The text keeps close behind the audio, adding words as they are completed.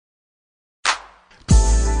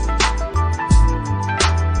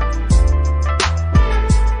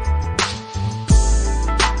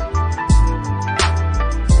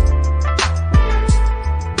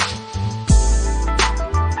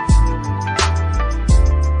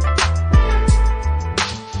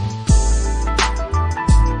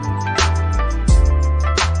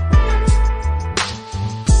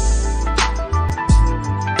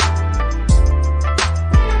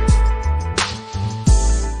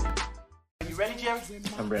ready, Jerry?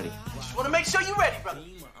 I'm ready. Just want to make sure you're ready, brother.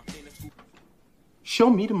 Show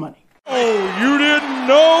me the money. Oh, you didn't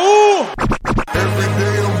know? Every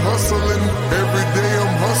day I'm hustling. Every day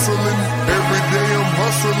I'm hustling. Every day I'm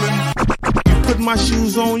hustling. Put my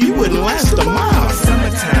shoes on, you wouldn't last a mile.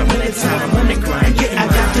 Summertime, wintertime, I'm on the grind. Yeah, I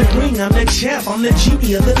got the ring, I'm the champ, I'm the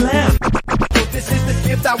genie of the lamp. This is the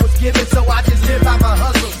gift I was given, so I just live by my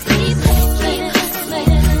hustle.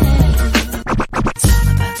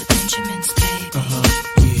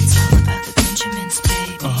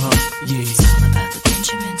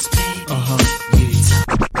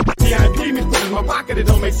 My pocket, it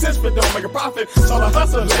don't make sense, but don't make a profit. So I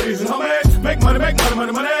hustle, ladies and homies. Make money, money. Called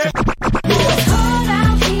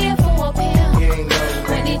out here for a pill.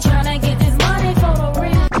 Really tryna get this money for a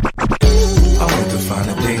real. I want to find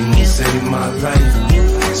a thing to save my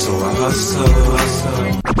life. So I hustle.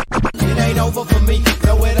 It ain't over for me.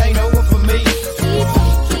 No, it ain't over for me.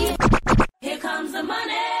 Here comes the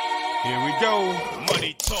money. Here we go.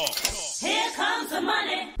 Money talk. Here comes the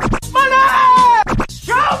money.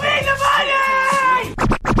 Show me the money!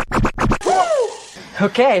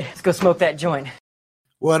 Okay, let's go smoke that joint.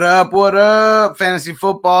 What up, Fantasy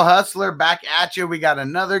Football Hustler? Back at you. We got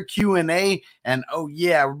another Q&A, and oh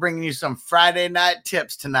yeah, we're bringing you some Friday night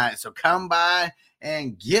tips tonight. So come by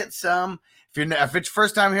and get some. If it's your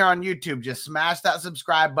first time here on YouTube, just smash that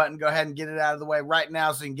subscribe button. Go ahead and get it out of the way right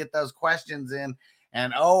now so you can get those questions in.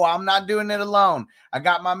 And oh, I'm not doing it alone. I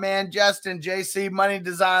got my man Justin, JC Money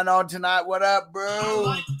Design, on tonight. What up,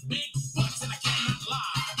 bro?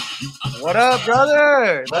 What up,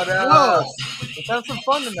 brother? What up? Let's have some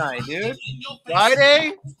fun tonight, dude.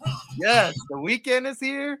 Friday? Yes, the weekend is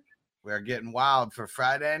here. We're getting wild for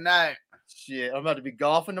Friday night. Shit, I'm about to be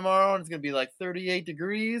golfing tomorrow, and it's going to be like 38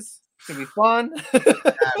 degrees. It's going to be fun.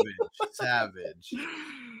 Savage.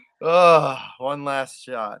 Oh, one last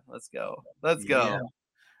shot. Let's go. Yeah.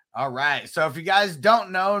 All right. So if you guys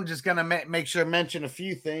don't know, I'm just going to make sure to mention a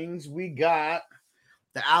few things. We got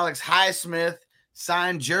the Alex Highsmith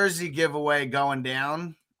signed jersey giveaway going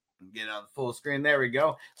down. Get on the full screen. There we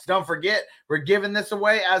go. So don't forget, we're giving this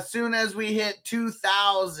away as soon as we hit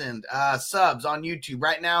 2,000 subs on YouTube.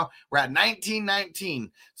 Right now, we're at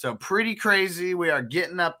 1919. So pretty crazy. We are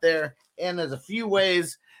getting up there. And there's a few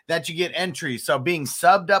ways that you get entries. So being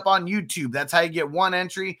subbed up on YouTube, that's how you get one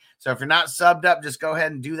entry. So if you're not subbed up, just go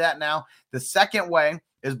ahead and do that now. The second way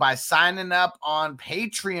is by signing up on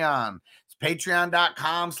Patreon. It's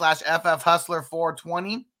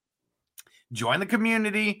patreon.com/FFHustler420. Join the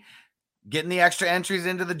community, getting the extra entries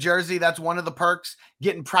into the jersey. That's one of the perks.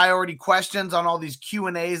 Getting priority questions on all these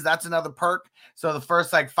Q&As. That's another perk. So the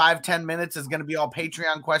first 5-10 minutes is going to be all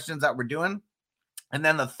Patreon questions that we're doing. And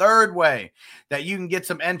then the third way that you can get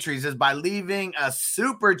some entries is by leaving a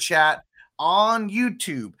super chat on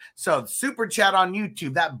YouTube. So super chat on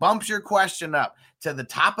YouTube, that bumps your question up to the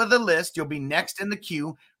top of the list. You'll be next in the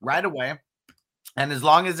queue right away. And as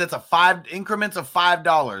long as it's increments of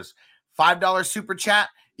 $5, $5 super chat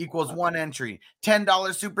equals one entry,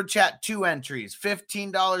 $10 super chat, 2 entries,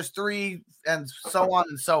 $15, 3, and so on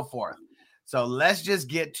and so forth. So let's just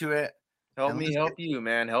get to it. Help me help you,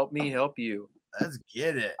 man. Help me help you. Let's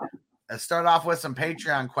get it. Let's start off with some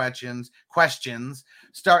Patreon questions.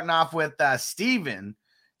 Starting off with Steven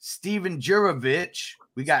Jurovich.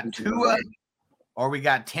 We got Tua or we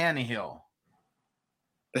got Tannehill.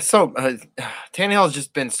 It's so Tannehill has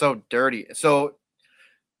just been so dirty. So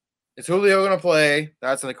is Julio going to play?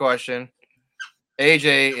 That's the question.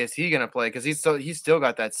 AJ, is he going to play? Because he's still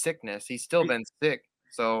got that sickness. He's still been sick.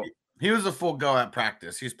 So he was a full go at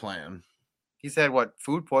practice. He's playing. He's had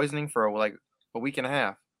food poisoning for a week and a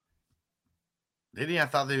half. Did he? I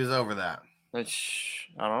thought that he was over that. I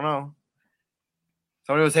don't know.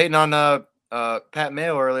 Somebody was hating on Pat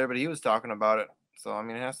Mayo earlier, but he was talking about it. So I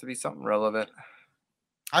mean, it has to be something relevant.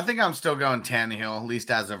 I think I'm still going Tannehill, at least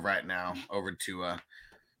as of right now, over Tua.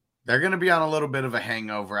 They're going to be on a little bit of a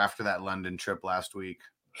hangover after that London trip last week.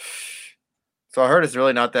 So I heard it's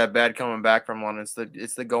really not that bad coming back from London.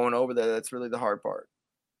 It's the going over there that's really the hard part.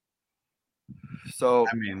 So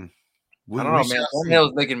I mean, I don't know, man.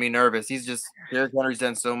 Tannehill's making me nervous. Derrick Henry's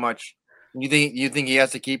done so much. You think he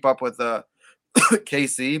has to keep up with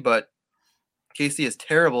KC, but KC is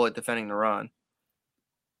terrible at defending the run.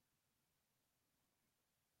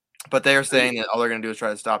 But they are saying that all they're going to do is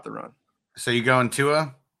try to stop the run. So you going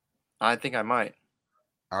Tua? I think I might.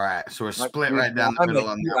 All right, so we're split right down the middle.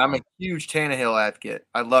 I'm a huge Tannehill advocate.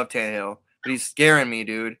 I love Tannehill, but he's scaring me,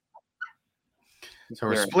 dude. So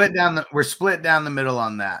we're split down the middle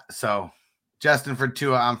on that. So Justin for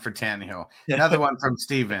Tua, I'm for Tannehill. Another one from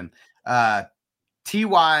Steven.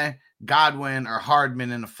 T.Y. Godwin, or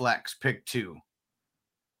Hardman in the flex. Pick 2.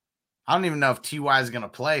 I don't even know if Ty is going to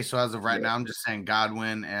play. So as of right now, I'm just saying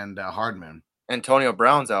Godwin and Hardman. Antonio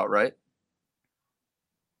Brown's out, right?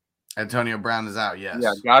 Antonio Brown is out. Yes.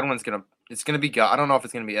 Yeah, Godwin's gonna. It's gonna be. I don't know if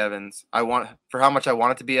it's gonna be Evans. For how much I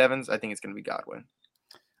want it to be Evans. I think it's gonna be Godwin.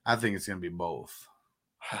 I think it's gonna be both.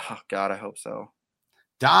 Oh, God, I hope so.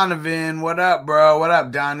 Donovan, what up, bro? What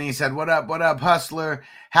up, Donnie? He said, what up, hustler?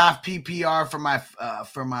 Half PPR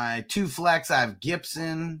for my 2 flex. I have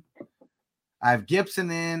Gibson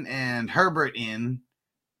in and Herbert in.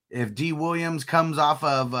 If D Williams comes off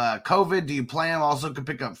of COVID, do you play him? Also could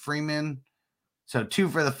pick up Freeman. So 2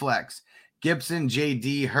 for the flex. Gibson,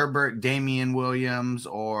 JD, Herbert, Damian Williams,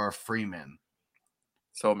 or Freeman.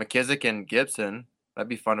 So McKissick and Gibson. That'd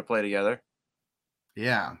be fun to play together.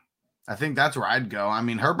 Yeah. I think that's where I'd go. I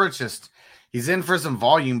mean, Herbert's he's in for some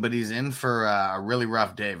volume, but he's in for a really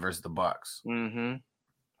rough day versus the Bucks. Mm-hmm.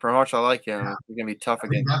 For how much I like him, it's going to be tough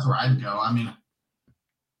again. That's where I'd go. I mean,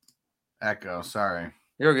 Echo, sorry.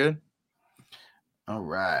 You're good. All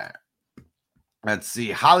right. Let's see.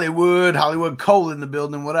 Hollywood Cole in the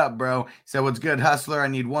building. What up, bro? He said, what's good, hustler? I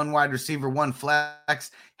need 1 wide receiver, 1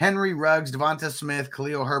 flex. Henry Ruggs, Devonta Smith,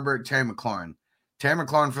 Khalil Herbert, Terry McLaurin. Terry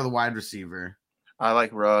McLaurin for the wide receiver. I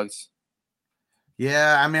like Ruggs.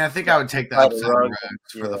 Yeah, I mean, I think I would take the upside Ruggs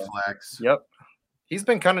for the flex. Yep. He's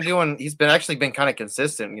been kind of actually been kind of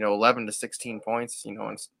consistent, 11 to 16 points, in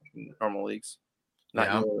normal leagues.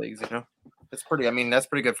 Not Euro leagues, That's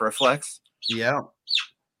pretty good for a flex. Yeah.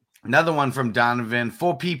 Another one from Donovan.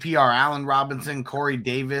 Full PPR, Allen Robinson, Corey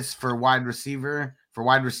Davis for wide receiver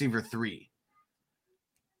 3.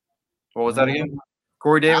 What was that again?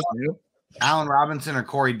 Corey Davis? Allen Robinson or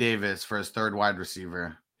Corey Davis for his 3rd wide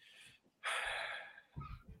receiver.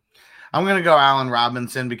 I'm going to go Allen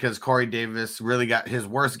Robinson because Corey Davis really got his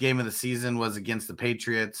worst game of the season was against the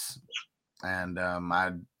Patriots. And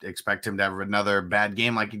I'd expect him to have another bad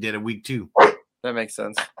game like he did in week 2. That makes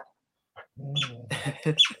sense.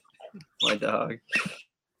 My dog.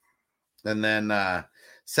 And then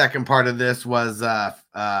second part of this was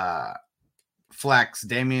flex,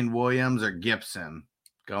 Damian Williams or Gibson.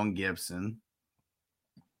 Going Gibson.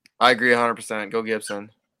 I agree 100%. Go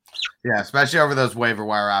Gibson. Yeah, especially over those waiver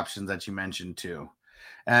wire options that you mentioned too.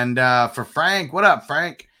 And for Frank, what up,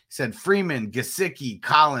 Frank? He said Freeman, Gesicki,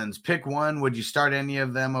 Collins, pick 1. Would you start any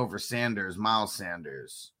of them over Sanders, Miles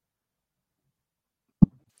Sanders?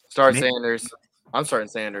 Sanders. I'm starting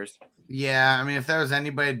Sanders. Yeah, I mean, if there was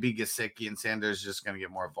anybody, it'd be Gesicki, and Sanders is just going to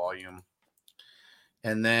get more volume.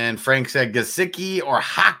 And then Frank said Gesicki or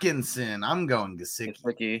Hawkinson. I'm going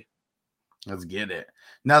Gesicki. Let's get it.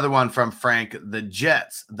 Another one from Frank. The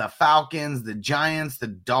Jets, the Falcons, the Giants, the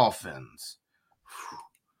Dolphins.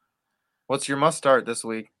 What's your must start this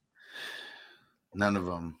week? None of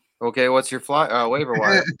them. Okay, what's your waiver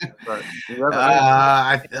wire?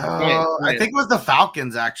 I think it was the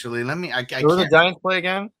Falcons, actually. Who do the Giants play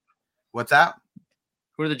again? What's that?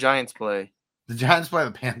 Who do the Giants play? The Giants play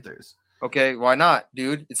the Panthers. Okay, why not,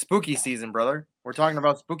 dude? It's spooky season, brother. We're talking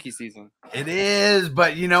about spooky season. It is,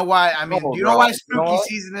 but you know why? I mean, you know why spooky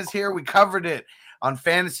season is here? We covered it on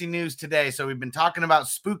Fantasy News today. So we've been talking about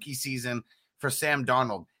spooky season for Sam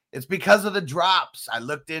Darnold. It's because of the drops. I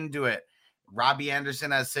looked into it. Robbie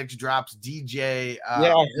Anderson has 6 drops. DJ.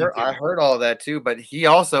 I heard all that too. But he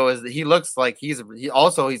also he looks like he's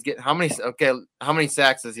getting how many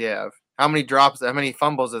sacks does he have? How many drops? How many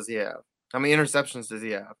fumbles does he have? How many interceptions does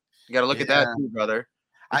he have? You got to look at that too, brother.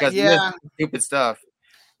 Because stupid stuff.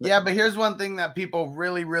 Yeah, but here's one thing that people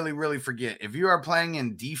really, really, really forget. If you are playing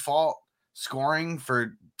in default scoring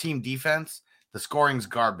for team defense, the scoring's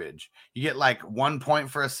garbage. You get like 1 point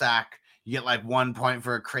for a sack. You get like 1 point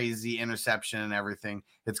for a crazy interception and everything.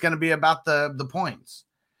 It's going to be about the points.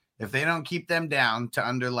 If they don't keep them down to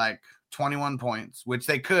under like 21 points, which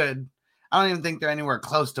they could, I don't even think they're anywhere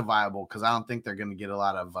close to viable because I don't think they're going to get a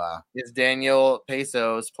lot of. Is Daniel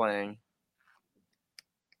Pesos playing?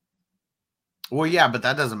 Well, yeah, but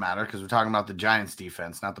that doesn't matter because we're talking about the Giants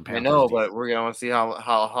defense, not the Panthers. I know, defense. but we're going to see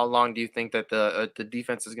how long do you think that the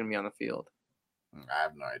defense is going to be on the field? I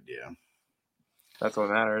have no idea. That's what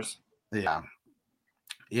matters. Yeah.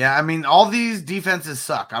 I mean, all these defenses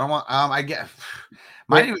suck. I don't want. I get.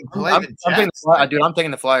 Might even play the Jets. I'm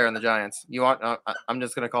taking the flyer on the Giants. You want? I'm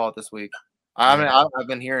just going to call it this week. I mean, I've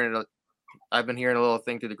been hearing it. I've been hearing a little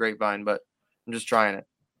thing through the grapevine, but I'm just trying it.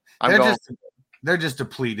 They're just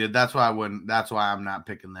depleted. That's why I'm not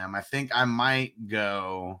picking them. I think I might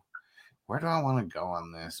go. Where do I want to go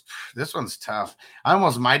on this? This one's tough. I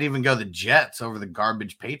almost might even go the Jets over the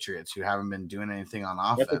garbage Patriots who haven't been doing anything on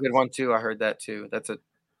offense. That's a good one too. I heard that too.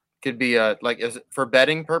 could be for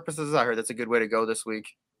betting purposes. I heard that's a good way to go this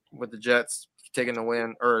week with the Jets taking the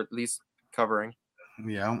win or at least covering.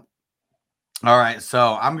 Yeah. All right,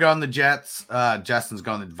 so I'm going the Jets. Justin's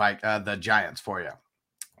going the Giants for you.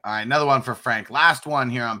 All right, another one for Frank. Last one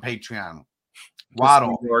here on Patreon.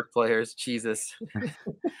 Waddle. New York players, Jesus.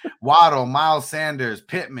 Waddle, Miles Sanders,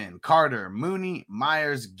 Pittman, Carter, Mooney,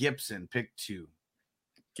 Myers, Gibson. Pick 2.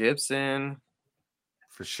 Gibson.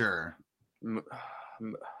 For sure. I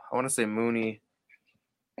want to say Mooney.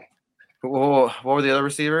 What were the other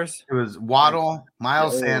receivers? It was Waddle,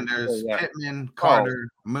 Miles Sanders, Pittman, Carter,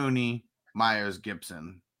 Mooney, Myers,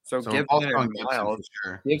 Gibson. So Gibson or Miles.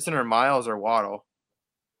 Sure. Gibson or Miles or Waddle.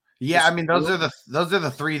 Yeah, I mean those are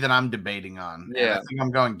the 3 that I'm debating on. Yeah, and I think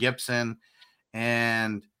I'm going Gibson,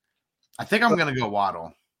 and I think I'm gonna go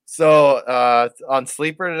Waddle. So on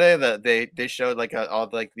Sleeper today, they showed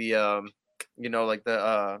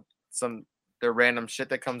some the random shit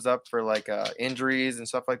that comes up for injuries and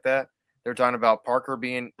stuff like that. They're talking about Parker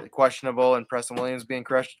being questionable and Preston Williams being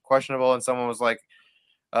questionable, and someone was like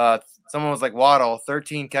Waddle,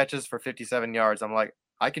 13 catches for 57 yards. I'm like,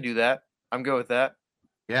 I could do that. I'm good with that.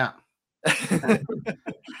 Yeah. And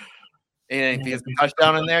if he gets a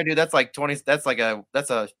touchdown in there, dude, that's like 20. That's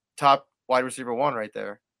a top wide receiver 1 right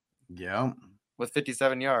there. Yeah. With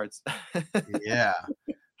 57 yards. Yeah.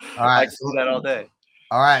 All right. I can do that all day.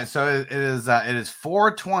 All right. So it is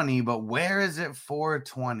 420, but where is it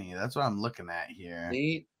 420? That's what I'm looking at here.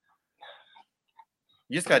 You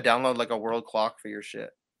just got to download a world clock for your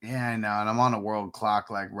shit. Yeah, I know. And I'm on a world clock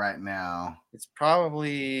right now. It's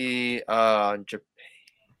probably Japan.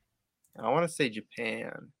 I want to say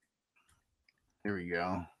Japan. Here we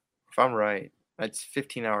go. If I'm right, it's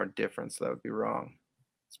 15-hour difference. So that would be wrong.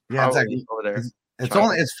 It's over there.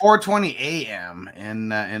 It's 4:20 a.m.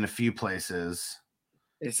 in a few places.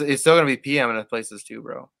 It's still gonna be p.m. in places too,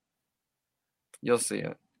 bro. You'll see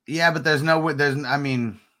it. Yeah, but I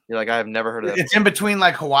mean, you're like, I have never heard of that. It's in between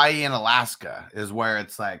Hawaii and Alaska is where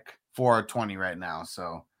it's 4:20 right now.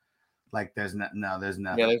 So there's nothing. Yeah,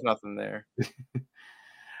 there's nothing there.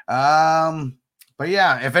 But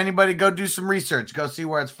yeah, if anybody go do some research, go see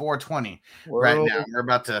where it's 4:20 right now. We're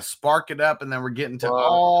about to spark it up, and then we're getting to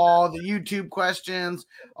all the YouTube questions,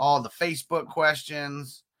 all the Facebook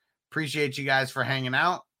questions. Appreciate you guys for hanging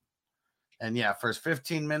out. And yeah, first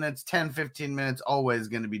 15 minutes, 10-15 minutes, always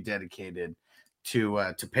going to be dedicated to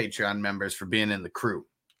Patreon members for being in the crew.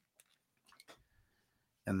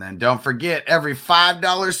 And then don't forget, every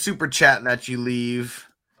 $5 super chat that you leave,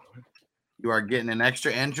 you are getting an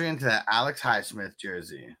extra entry into that Alex Highsmith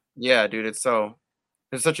jersey. Yeah, dude, it's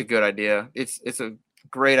such a good idea. It's a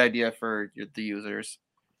great idea for the users.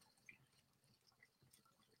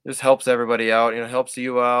 It just helps everybody out. It helps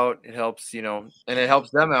you out. It helps, and it helps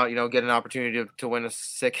them out, get an opportunity to win a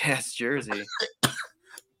sick ass jersey.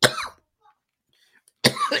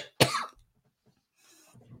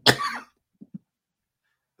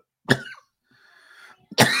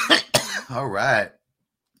 All right.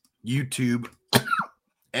 YouTube.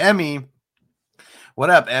 Emmy. What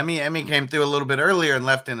up, Emmy? Emmy came through a little bit earlier and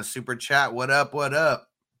left in a super chat. What up? What up?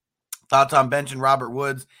 Thoughts on benching Robert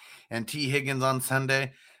Woods and T. Higgins on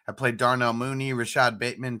Sunday? I played Darnell Mooney, Rashad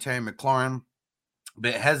Bateman, Terry McLaurin. A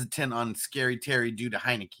bit hesitant on Scary Terry due to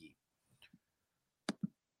Heineke.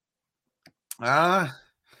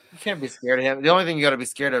 You can't be scared of him. The only thing you got to be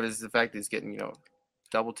scared of is the fact that he's getting,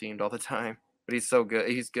 double teamed all the time. But he's so good.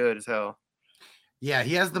 He's good as hell. Yeah,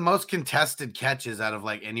 he has the most contested catches out of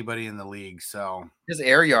anybody in the league. So his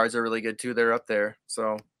air yards are really good too. They're up there.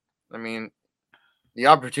 So, I mean, the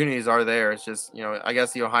opportunities are there. It's just, I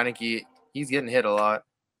guess, Heineke, he's getting hit a lot.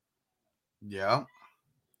 Yeah.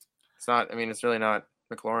 It's really not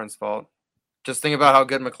McLaurin's fault. Just think about how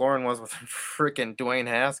good McLaurin was with freaking Dwayne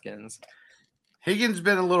Haskins. Higgins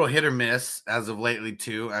been a little hit or miss as of lately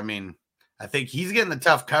too. I mean, I think he's getting the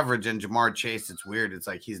tough coverage, and Jamar Chase, it's weird. It's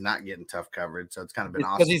he's not getting tough coverage, so it's kind of been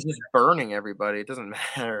awesome. Because he's just burning everybody. It doesn't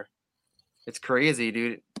matter. It's crazy,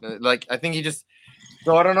 dude. I think he just.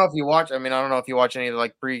 So I don't know if you watch. I don't know if you watch any of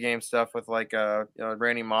the pregame stuff with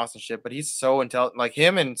Randy Moss and shit. But he's so intelligent.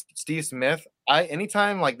 Him and Steve Smith.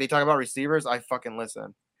 Anytime they talk about receivers, I fucking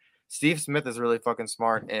listen. Steve Smith is really fucking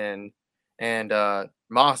smart, and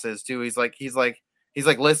Moss is too. He's like,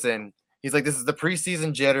 listen. He's like, this is the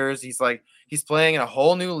preseason jitters. He's like, he's playing in a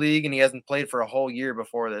whole new league, and he hasn't played for a whole year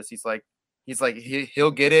before this. He's like,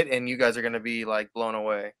 he'll get it, and you guys are gonna be blown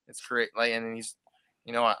away. It's great. And he's,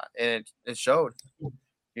 and it showed.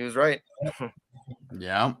 He was right.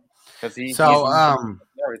 Yeah. Because he's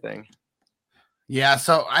everything. Yeah,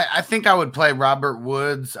 so I think I would play Robert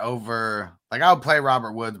Woods over. I would play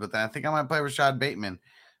Robert Woods, but then I think I might play Rashad Bateman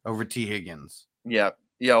over T. Higgins. Yeah.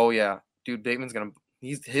 Yeah. Oh yeah. Dude, Bateman's gonna.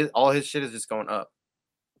 All his shit is just going up.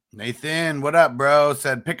 Nathan, what up, bro?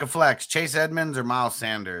 Said pick a flex. Chase Edmonds or Miles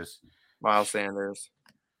Sanders? Miles Sanders.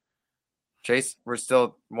 Chase, we're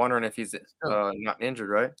still wondering if he's not injured,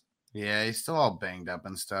 right? Yeah, he's still all banged up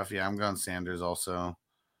and stuff. Yeah, I'm going Sanders also.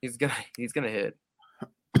 He's gonna hit.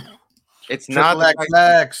 It's Triple not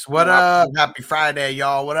X. What up? Happy Friday,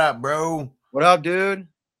 y'all. What up, bro? What up, dude?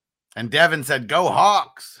 And Devin said, "Go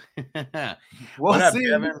Hawks." What up, see.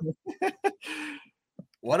 Devin?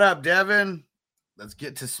 What up, Devin? Let's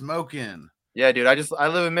get to smoking. Yeah, dude. I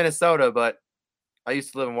live in Minnesota, but I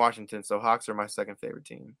used to live in Washington, so Hawks are my second favorite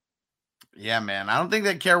team. Yeah, man. I don't think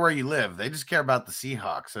they care where you live. They just care about the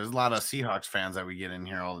Seahawks. There's a lot of Seahawks fans that we get in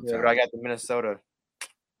here all the time. But I got the Minnesota.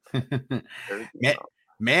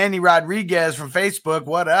 Manny Rodriguez from Facebook,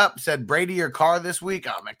 what up? Said Brady or Carr this week.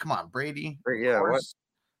 Oh, man, come on, Brady. Yeah,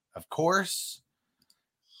 Of course.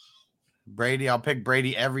 Brady, I'll pick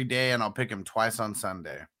Brady every day, and I'll pick him twice on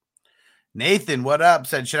Sunday. Nathan, what up?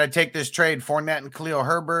 Said, should I take this trade, Fournette and Khalil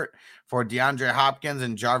Herbert, for DeAndre Hopkins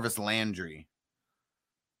and Jarvis Landry?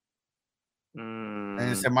 And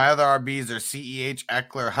he said, my other RBs are CEH,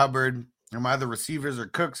 Eckler, Hubbard, and my other receivers are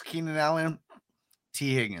Cooks, Keenan Allen,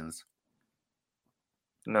 T. Higgins.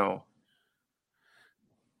 No.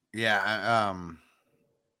 Yeah.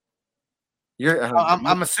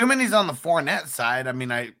 I'm assuming he's on the Fournette side. I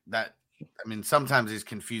mean, sometimes he's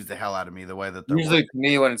confused the hell out of me the way that they're usually to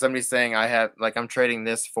me when somebody's saying I'm trading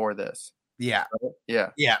this for this. Yeah. Yeah.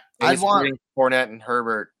 Yeah. I want Fournette and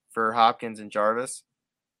Herbert for Hopkins and Jarvis.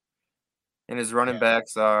 And his running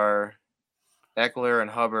backs are Eckler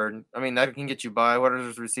and Hubbard. I mean, that can get you by. What are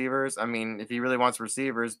his receivers? I mean, if he really wants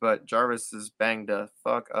receivers, but Jarvis is banged the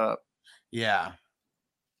fuck up. Yeah.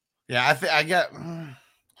 Yeah, I get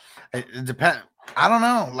it depends. I don't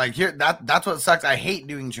know. Like here, that's what sucks. I hate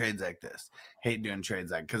doing trades like this.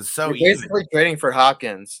 Because it's so you're basically trading for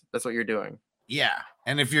Hopkins. That's what you're doing. Yeah.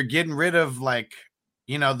 And if you're getting rid of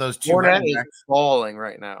those two Fournette is falling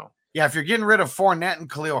right now. Yeah, if you're getting rid of Fournette and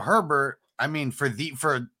Khalil Herbert, I mean,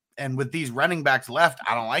 and with these running backs left,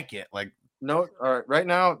 I don't like it. Like, no, right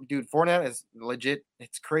now, dude, Fournette is legit.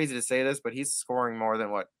 It's crazy to say this, but he's scoring more than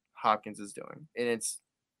what Hopkins is doing, and it's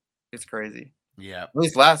crazy. Yeah, at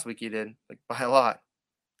least last week he did, like by a lot.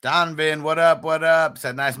 Donovan, what up? What up?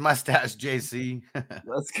 Said nice mustache, JC.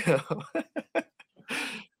 Let's go.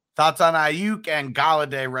 Thoughts on Ayuk and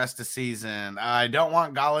Golladay rest of season? I don't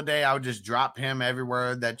want Golladay. I would just drop him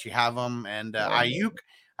everywhere that you have him. And Ayuk,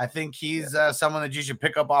 I think he's someone that you should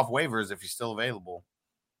pick up off waivers if he's still available.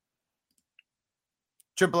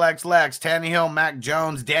 Triple X Lex, Tannehill, Mac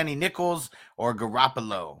Jones, Danny Nichols, or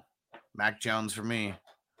Garoppolo? Mac Jones for me.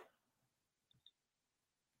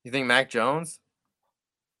 You think Mac Jones?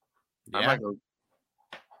 Yeah. I might go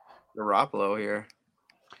Garoppolo here.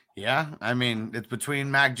 Yeah, I mean, it's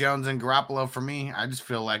between Mac Jones and Garoppolo for me. I just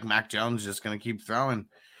feel like Mac Jones is just going to keep throwing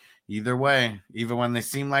either way. Even when they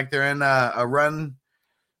seem like they're in a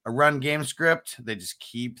run game script, they just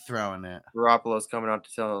keep throwing it. Garoppolo's coming out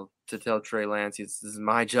to tell Trey Lance, this is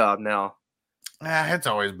my job now. It's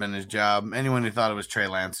always been his job. Anyone who thought it was Trey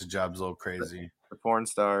Lance's job is a little crazy. The porn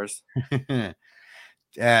stars.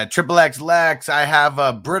 Triple X Lex, I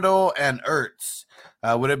have Brittle and Ertz.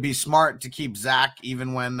 Would it be smart to keep Zach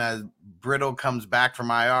even when Brittle comes back from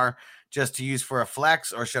IR just to use for a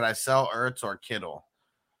flex, or should I sell Ertz or Kittle?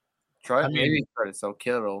 Maybe try to sell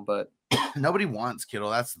Kittle, but nobody wants Kittle.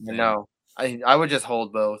 That's the thing. No. I would just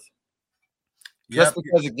hold both. Just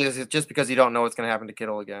because you don't know what's going to happen to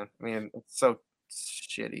Kittle again. I mean, it's so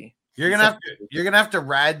shitty. You're gonna have to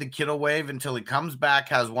ride the Kittle wave until he comes back,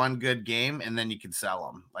 has one good game, and then you can sell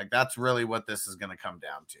him. Like that's really what this is gonna come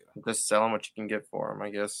down to. Just sell him what you can get for him, I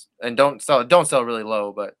guess, and don't sell really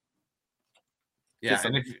low. But yeah,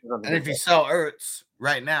 and if you sell Ertz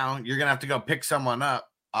right now, you're gonna have to go pick someone up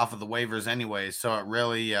off of the waivers anyway. So it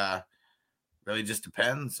really just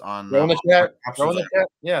depends on. Throw in the chat.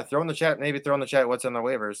 Yeah, throw in the chat. Maybe throw in the chat what's on the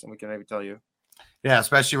waivers, and we can maybe tell you. Yeah,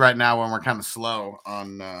 especially right now when we're kind of slow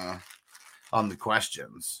on the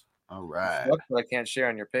questions. All right. But I can't share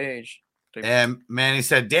on your page. And Manny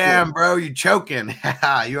said, damn, bro, you choking.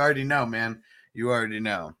 You already know, man. You already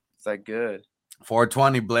know. Is that good?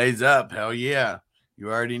 420 blaze up. Hell yeah.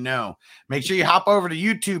 You already know. Make sure you hop over to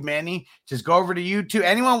YouTube, Manny. Just go over to YouTube.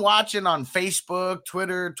 Anyone watching on Facebook,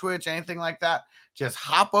 Twitter, Twitch, anything like that, just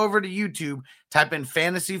hop over to YouTube, type in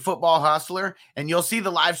Fantasy Football Hustler, and you'll see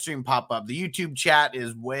the live stream pop up. The YouTube chat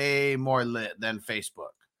is way more lit than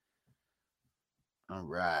Facebook. All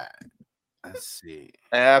right. Let's see.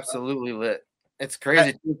 Absolutely lit. It's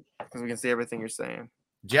crazy because we can see everything you're saying.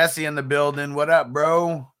 Jesse in the building. What up,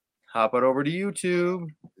 bro? Hop it over to YouTube.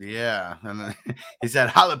 Yeah. And then he said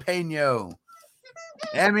jalapeno.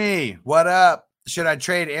 Emmy, what up? Should I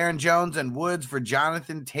trade Aaron Jones and Woods for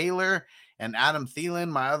Jonathan Taylor and Adam Thielen?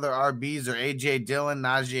 My other RBs are AJ Dillon,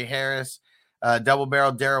 Najee Harris, double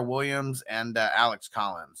barrel Darrell Williams, and Alex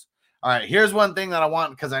Collins. All right, here's one thing that I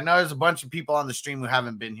want, because I know there's a bunch of people on the stream who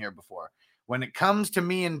haven't been here before. When it comes to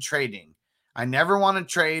me and trading, I never want to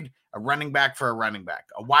trade a running back for a running back,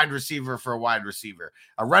 a wide receiver for a wide receiver,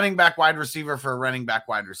 a running back wide receiver for a running back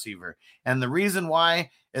wide receiver. And the reason why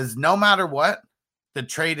is no matter what, the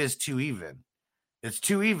trade is too even. It's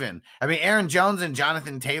too even. I mean, Aaron Jones and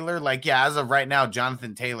Jonathan Taylor, like, yeah, as of right now,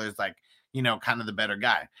 Jonathan Taylor is like, you know, kind of the better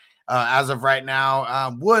guy. As of right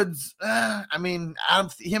now, Woods, I mean,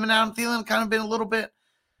 him and Adam Thielen kind of been a little bit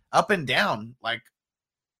up and down. Like,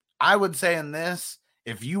 I would say in this,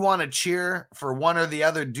 if you want to cheer for one or the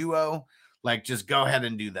other duo, like, just go ahead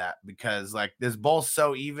and do that, because like this both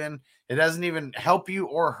so even, it doesn't even help you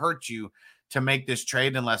or hurt you to make this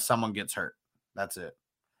trade unless someone gets hurt. That's it.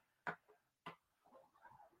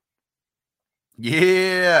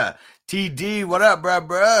 Yeah. TD, what up,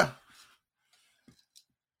 bruh?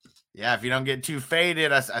 Yeah, if you don't get too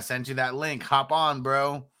faded, I sent you that link. Hop on,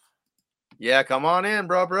 bro. Yeah, come on in,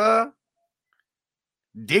 bro.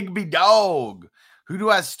 Digby Dog. Who do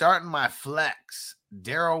I start in my flex?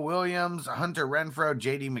 Darrell Williams, Hunter Renfrow,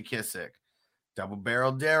 JD McKissick. Double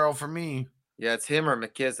barrel Darrell for me. Yeah, it's him or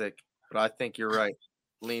McKissick, but I think you're right.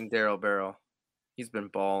 Lean Darrell Barrel. He's been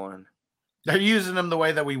balling. They're using him the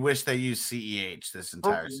way that we wish they used CEH this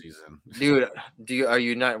entire season. Dude, are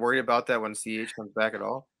you not worried about that when CEH comes back at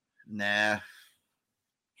all? Nah.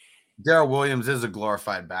 Darrell Williams is a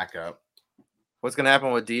glorified backup. What's going to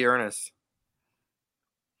happen with D. Ernest?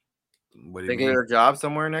 What do They you get mean? a job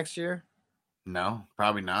somewhere next year? No,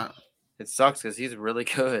 probably not. It sucks because he's really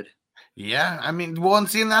good. Yeah, I mean, well, and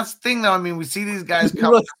see, and that's the thing, though. I mean, we see these guys He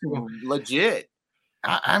come looks legit.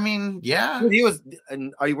 I mean, yeah. Dude, he was.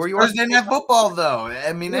 Were you Thursday Night Football, though?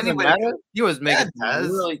 I mean, anybody. He was making does.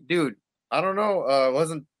 really, dude. I don't know.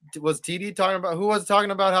 Was TD talking about who was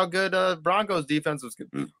talking about how good Broncos defense was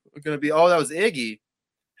going to be? Oh, that was Iggy.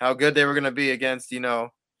 How good they were going to be against the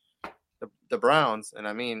Browns, and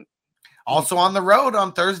I mean. Also on the road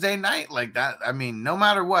on Thursday night, like that. I mean, no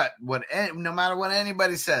matter what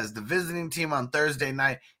anybody says, the visiting team on Thursday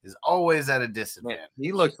night is always at a disadvantage. Man,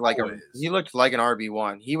 he looked like an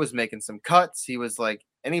RB1. He was making some cuts. He was like,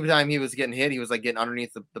 anytime he was getting hit, he was like getting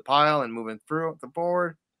underneath the pile and moving through the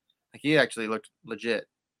board. Like, he actually looked legit.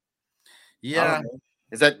 Yeah,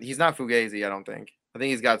 he's not Fugazi? I don't think. I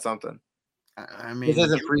think he's got something. I mean, this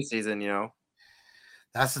isn't preseason,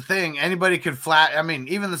 That's the thing. Anybody could flat. I mean,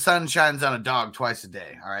 even the sun shines on a dog twice a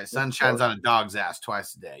day. All right. Sun shines on a dog's ass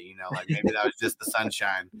twice a day. Like maybe that was just the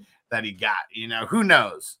sunshine that he got. Who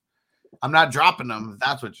knows? I'm not dropping him if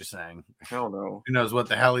that's what you're saying. Hell no. Who knows what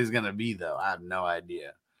the hell he's going to be, though? I have no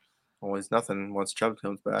idea. Well, he's nothing once Chubb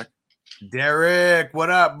comes back. Derek, what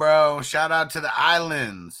up, bro? Shout out to the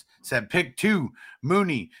Islands. Said pick 2,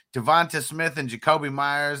 Mooney, Devonta Smith, and Jacoby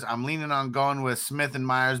Myers. I'm leaning on going with Smith and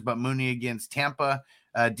Myers, but Mooney against Tampa.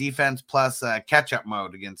 Defense plus catch-up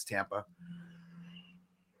mode against Tampa.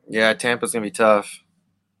 Yeah, Tampa's going to be tough.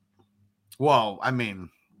 Well, I mean,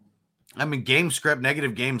 game script,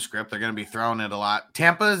 negative game script. They're going to be throwing it a lot.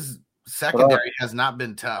 Tampa's secondary has not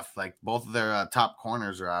been tough. Like, both of their top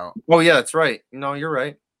corners are out. Oh, yeah, that's right. No, you're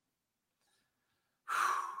right.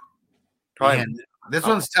 Probably. Man, this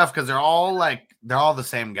one's tough because they're all the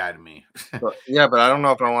same guy to me. But I don't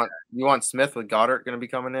know if you want Smith with Goddard going to be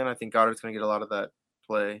coming in. I think Goddard's going to get a lot of that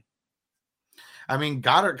play. I mean,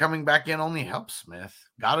 Goddard coming back in only helps Smith.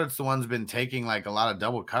 Goddard's the one's been taking like a lot of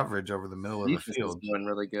double coverage over the middle of the field. He's doing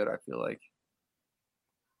really good, I feel like.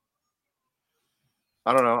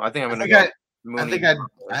 I don't know. I think I'm going to go Mooney.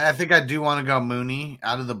 I think I do want to go Mooney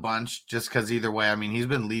out of the bunch just because either way, I mean, he's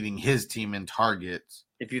been leading his team in targets.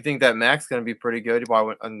 If you think that Mac's going to be pretty good,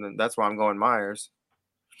 that's why I'm going Myers.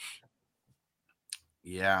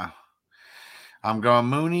 Yeah. I'm going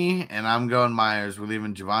Mooney and I'm going Myers. We're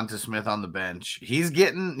leaving Devonta Smith on the bench. He's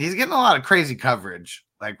getting a lot of crazy coverage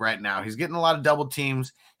like right now. He's getting a lot of double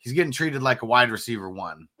teams. He's getting treated like a wide receiver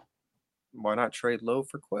 1. Why not trade low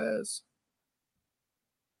for Quez?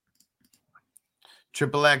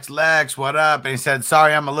 Triple X Lex, what up? And he said,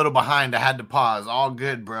 sorry, I'm a little behind. I had to pause. All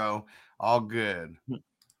good, bro. All good.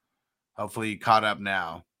 Hopefully you caught up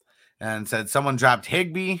now. And said someone dropped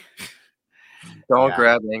Higbee. Don't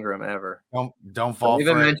grab Ingram ever. Don't fall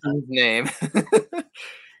even for mention his name.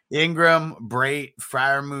 Ingram, Brait,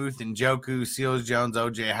 Freiermuth, Njoku, Seals Jones,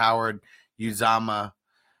 OJ Howard, Uzama,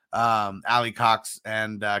 Ali Cox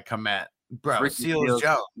and Komet. Bro, Ricky Seals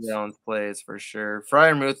Jones. Jones plays for sure.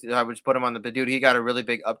 Fryermuth, I would just put him on the dude. He got a really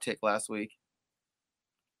big uptick last week.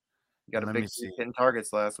 He got a big hitting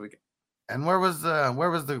targets last week. And what was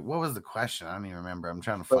the question? I don't even remember. I'm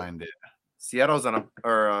trying to find it. Seattle's on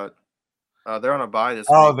they're on a bye this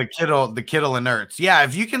week. The Kittle and Ertz. Yeah,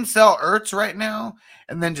 if you can sell Ertz right now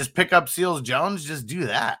and then just pick up Seals Jones, just do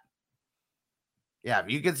that. Yeah, if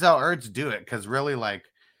you can sell Ertz, do it, because really, like,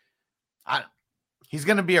 he's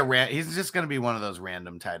gonna be he's just gonna be one of those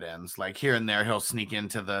random tight ends. Like here and there, he'll sneak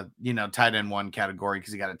into the tight end 1 category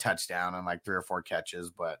because he got a touchdown and like 3 or 4 catches,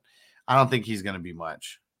 but I don't think he's gonna be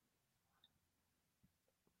much.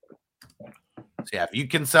 So yeah, if you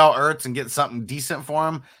can sell Ertz and get something decent for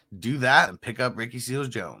him, do that and pick up Ricky Seals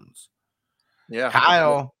Jones. Yeah,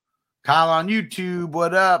 Kyle on YouTube,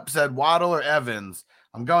 what up? Said Waddle or Evans.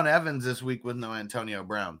 I'm going Evans this week with no Antonio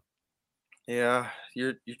Brown. Yeah,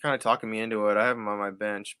 you're kind of talking me into it. I have him on my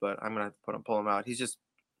bench, but I'm gonna have to pull him out. He's just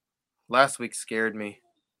last week scared me.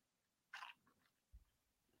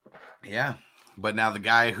 Yeah, but now the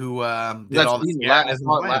guy who did all the I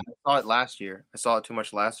saw it last year. I saw it too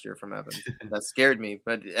much last year from Evans. That scared me.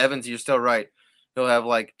 But Evans, you're still right. He'll have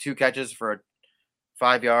like 2 catches for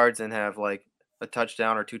 5 yards and have like a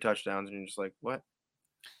touchdown or 2 touchdowns, and you're just like, what?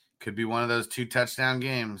 Could be one of those 2 touchdown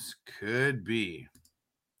games. Could be.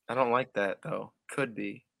 I don't like that though. Could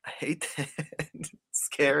be. I hate that. It's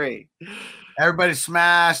scary. Everybody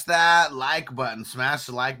smash that like button. Smash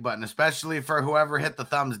the like button, especially for whoever hit the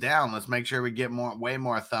thumbs down. Let's make sure we get way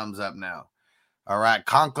more thumbs up now. All right.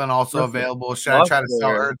 Conklin also available. Should I try to sell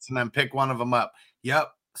Ertz and then pick one of them up?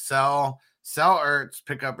 Yep. Sell Ertz,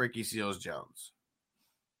 pick up Ricky Seals Jones.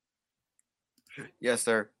 Yes,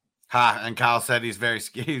 sir. And Kyle said he's very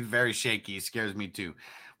shaky. He scares me too.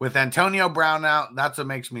 With Antonio Brown out, that's what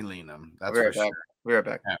makes me lean him. That's for sure. We're right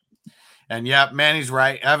back. Yeah. And yep, Manny's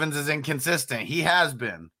right. Evans is inconsistent. He has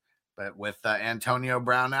been. But with Antonio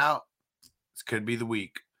Brown out, this could be the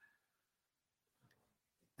week.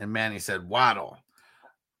 And Manny said Waddle.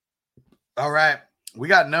 All right. We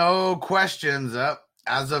got no questions up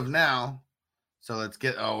as of now. So let's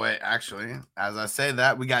get, actually, as I say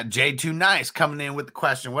that, we got J2 Nice coming in with the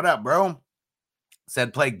question. What up, bro?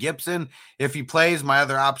 Said play Gibson. If he plays, my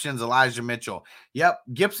other option is Elijah Mitchell. Yep,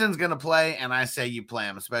 Gibson's going to play, and I say you play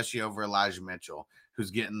him, especially over Elijah Mitchell, who's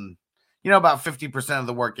getting, about 50% of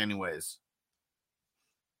the work anyways.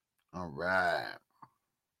 All right.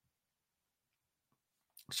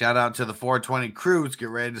 Shout out to the 420 crews. Get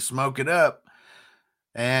ready to smoke it up.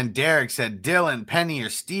 And Derek said Dylan, Penny, or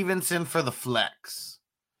Stevenson for the flex.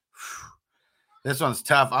 This one's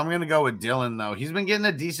tough. I'm going to go with Dylan, though. He's been getting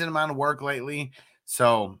a decent amount of work lately.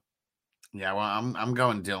 So, yeah, well, I'm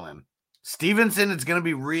going Dylan. Stevenson, it's going to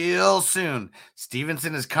be real soon.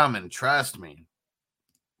 Stevenson is coming. Trust me.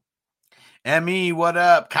 M.E., what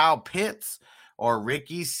up? Kyle Pitts or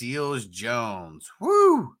Ricky Seals Jones?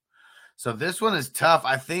 Woo! So this one is tough.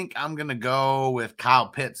 I think I'm going to go with Kyle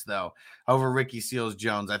Pitts, though, over Ricky Seals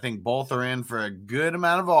Jones. I think both are in for a good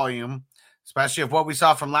amount of volume, especially if what we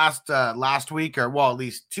saw from last week, or at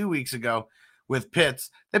least 2 weeks ago with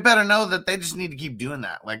Pitts. They better know that they just need to keep doing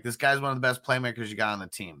that. Like, this guy's one of the best playmakers you got on the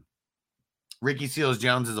team. Ricky Seals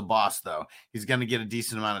Jones is a boss, though. He's going to get a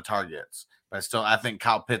decent amount of targets. But I think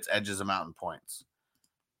Kyle Pitts edges him out in points.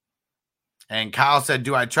 And Kyle said,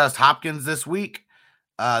 do I trust Hopkins this week?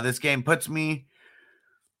 This game puts me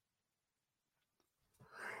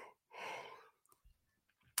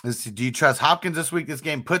do you trust Hopkins this week? This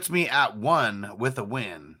game puts me at 1 with a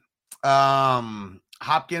win.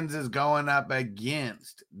 Hopkins is going up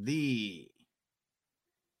against the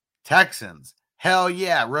Texans. Hell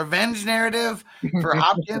yeah. Revenge narrative for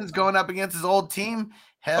Hopkins going up against his old team.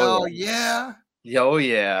 Hell yeah. Oh,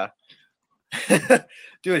 yeah.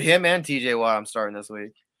 Dude, him and TJ Watt I'm starting this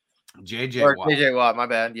week. JJ Watt, my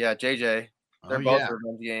bad. Yeah, JJ. They're both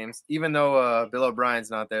revenge games. Even though Bill O'Brien's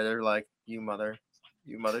not there, they're like, you mother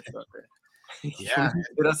trucker. Yeah.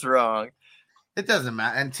 Did us wrong. It doesn't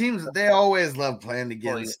matter. And teams, they always love playing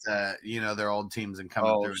against their old teams and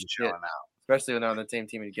coming through and showing out. Especially when they're on the same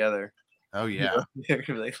team together. Oh yeah. They're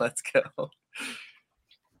like, let's go.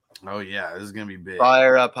 Oh yeah, this is gonna be big.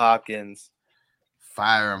 Fire up Hopkins.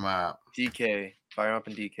 Fire him up. DK. Fire him up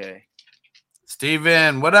in DK.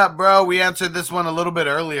 Steven, what up, bro? We answered this one a little bit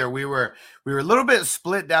earlier. We were a little bit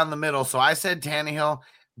split down the middle. So I said Tannehill.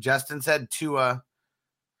 Justin said Tua.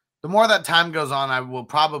 The more that time goes on, I will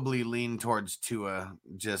probably lean towards Tua.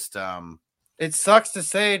 Just it sucks to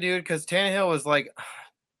say, dude, because Tannehill was like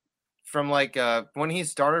from when he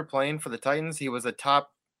started playing for the Titans, he was a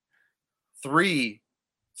top 3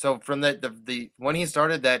 So from the when he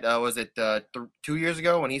started that was it 2 years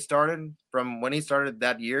ago when he started? From when he started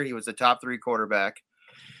that year, he was the top 3 quarterback,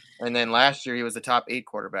 and then last year he was the top 8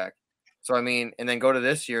 quarterback. So I mean, and then go to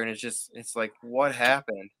this year, and it's like what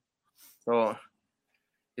happened? So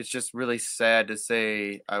it's just really sad to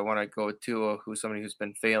say I want to go with Tua, who's somebody who's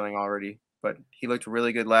been failing already. But he looked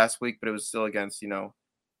really good last week, but it was still against a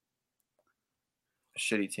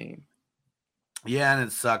shitty team. Yeah, and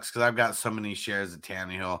it sucks because I've got so many shares of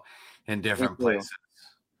Tannehill in different places.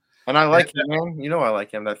 And I like him, man. You know I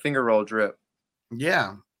like him. That finger roll drip.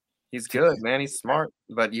 Yeah. He's good, man. He's smart.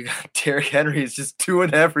 But you got Derrick Henry is just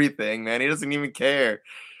doing everything, man. He doesn't even care.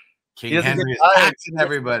 King Henry is taxing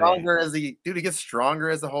everybody. He gets stronger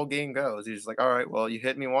as the whole game goes. He's just like, all right, well, you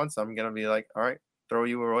hit me once. I'm going to be like, all right, throw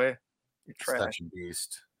you away. You're trash. Such a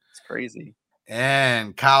beast. It's crazy.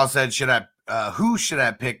 And Kyle said, who should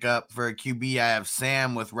I pick up for a QB? I have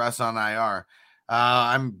Sam with Russ on IR.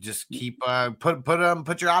 I'm just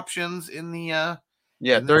put your options in the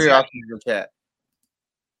throw your options in the chat.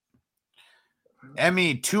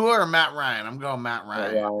 Emmy, Tua or Matt Ryan? I'm going Matt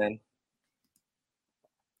Ryan.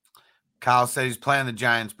 Kyle said he's playing the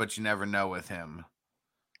Giants, but you never know with him.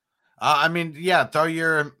 Throw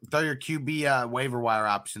your QB waiver wire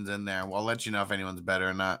options in there. We'll let you know if anyone's better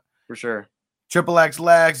or not. For sure. Triple X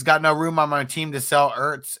Legs, got no room on my team to sell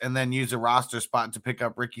Ertz and then use a roster spot to pick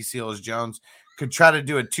up Ricky Seals-Jones. Could try to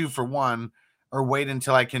do a 2-for-1 or wait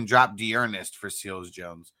until I can drop D'Ernest for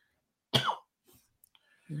Seals-Jones.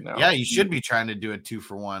 No. Yeah, you should be trying to do a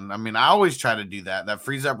 2-for-1. I mean, I always try to do that. That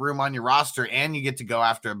frees up room on your roster and you get to go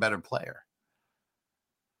after a better player.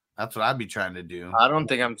 That's what I'd be trying to do. I don't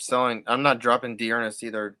think I'm not dropping D'Ernest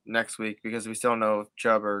either next week because we still know if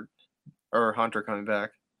Chubb or Hunter coming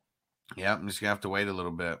back. Yeah, I'm just gonna have to wait a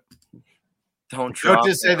little bit.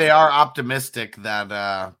 Coaches say they are optimistic that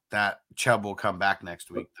that Chubb will come back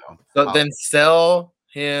next week, though. So then sell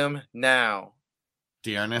him now.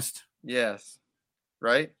 D'Ernest? Yes.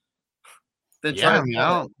 Right? Then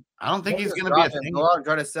I don't think he's gonna be a thing. Go out and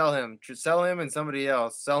try to sell him. Sell him and somebody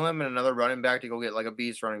else. Sell him and another running back to go get like a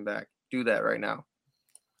beast running back. Do that right now.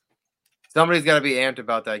 Somebody's got to be amped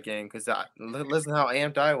about that game because listen how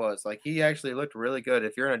amped I was. Like he actually looked really good.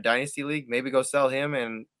 If you're in a dynasty league, maybe go sell him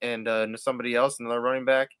and somebody else, another running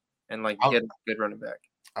back, and get a good running back.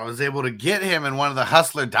 I was able to get him in one of the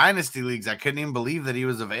Hustler Dynasty leagues. I couldn't even believe that he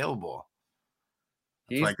was available.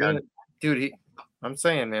 He's good. Dude. I'm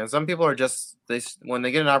saying, man, some people are just when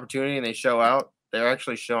they get an opportunity and they show out, they're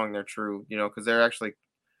actually showing their true, because they're actually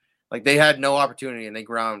they had no opportunity and they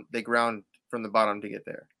ground from the bottom to get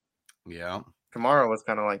there. Yeah. Kamara was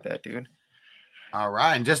kind of like that, dude. All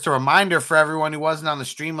right. And just a reminder for everyone who wasn't on the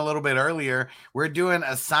stream a little bit earlier, we're doing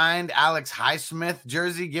a signed Alex Highsmith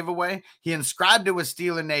jersey giveaway. He inscribed it with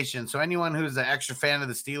Steeler Nation. So anyone who's an extra fan of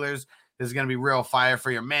the Steelers, this is going to be real fire for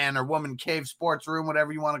your man or woman cave sports room,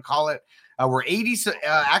 whatever you want to call it. We're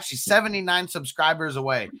 79 subscribers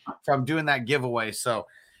away from doing that giveaway. So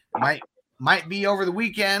might be over the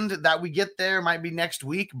weekend that we get there, might be next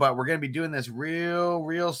week, but we're going to be doing this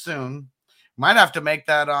real soon. Might have to make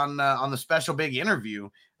that on the special big interview.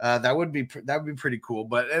 That would be pretty cool,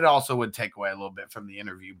 but it also would take away a little bit from the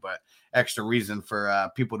interview, but extra reason for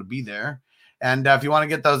people to be there. And if you want to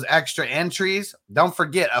get those extra entries, don't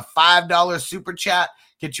forget a $5 super chat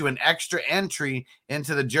get you an extra entry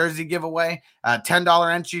into the jersey giveaway.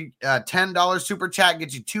 $10 entry, $10 super chat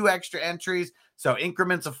gets you 2 extra entries. So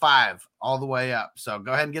increments of 5 all the way up. So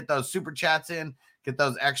go ahead and get those super chats in, get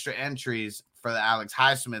those extra entries for the Alex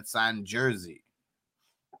Highsmith signed jersey.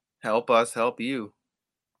 Help us help you.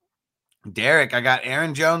 Derek, I got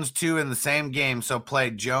Aaron Jones too in the same game. So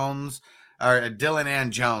play Jones or Dylan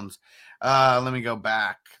and Jones. Let me go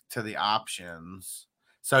back to the options.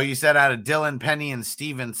 So you said out of Dylan, Penny, and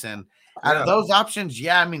Stevenson. Out of those options,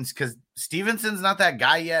 I mean, because Stevenson's not that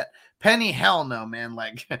guy yet. Penny, hell no, man.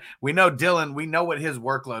 Like, we know Dylan. We know what his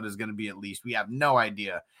workload is going to be at least. We have no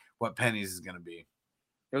idea what Penny's is going to be.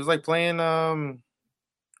 It was like playing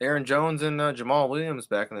Aaron Jones and Jamal Williams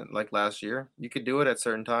back in last year. You could do it at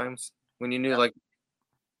certain times when you knew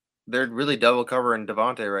they're really double covering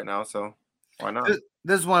Devontae right now. So why not?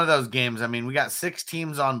 This is one of those games. I mean, we got 6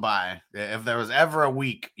 teams on bye. If there was ever a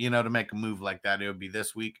week, to make a move like that, it would be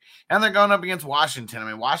this week. And they're going up against Washington. I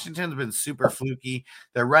mean, Washington's been super fluky.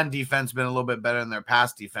 Their run defense been a little bit better than their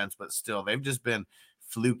pass defense, but still, they've just been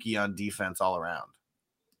fluky on defense all around.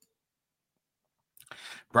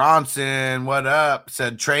 Bronson, what up?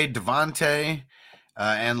 Said trade Devontae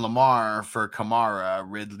and Lamar for Kamara,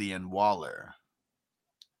 Ridley, and Waller.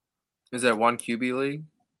 Is that one QB league?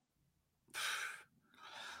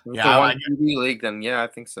 Yeah, one QB league, then I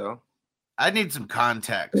think so. I need some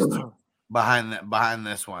context behind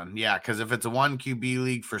this one. Yeah, because if it's a 1 QB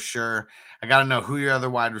league for sure, I got to know who your other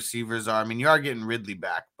wide receivers are. I mean, you are getting Ridley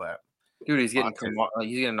back, but dude, he's getting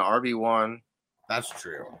an RB1. That's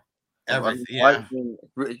true.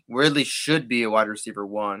 Ridley should be a wide receiver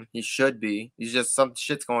 1. He should be. He's just some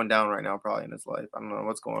shit's going down right now, probably in his life. I don't know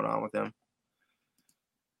what's going on with him.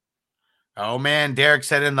 Oh man, Derek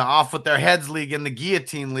said in the Off With Their Heads league, in the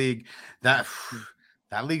Guillotine league, that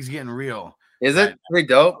league's getting real. Is it pretty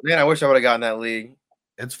dope? Man, I wish I would have gotten that league.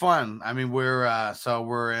 It's fun. I mean, we're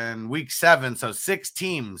in week 7, so 6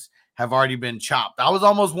 teams have already been chopped. I was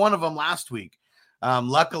almost one of them last week.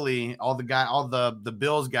 Luckily, all the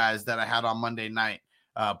Bills guys that I had on Monday night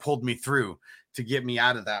pulled me through to get me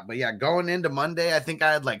out of that. But yeah, going into Monday, I think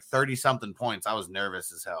I had like 30-something points. I was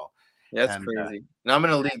nervous as hell. Yeah, that's crazy. And I'm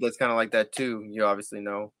in a league that's kind of like that too. You obviously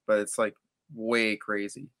know, but it's like way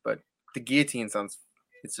crazy. But the Guillotine sounds,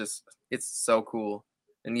 it's so cool.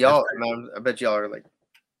 And y'all, man, I bet y'all are like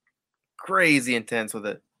crazy intense with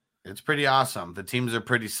it. It's pretty awesome. The teams are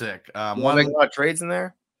pretty sick. Make a lot of trades in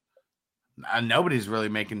there. Nobody's really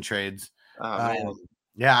making trades. Man.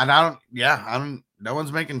 Yeah, and I don't. No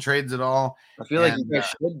one's making trades at all. I feel like you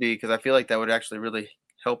guys should be, because I feel like that would actually really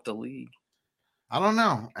help the league. I don't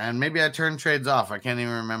know, and maybe I turned trades off. I can't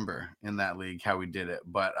even remember in that league how we did it,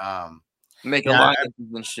 but make a lot of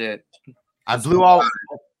and shit. I blew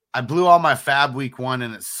all my fab week 1,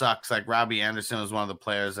 and it sucks. Like Robbie Anderson was one of the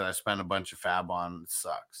players that I spent a bunch of fab on. It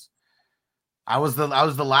sucks. I was the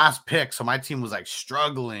last pick, so my team was like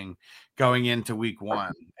struggling going into week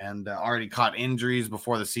 1, and already caught injuries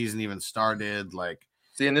before the season even started. Like,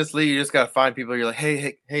 see, in this league, you just gotta find people. You're like,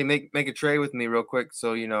 hey, make a trade with me real quick,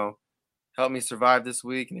 so help me survive this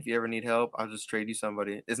week. And if you ever need help, I'll just trade you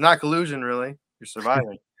somebody. It's not collusion, really. You're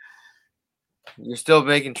surviving. You're still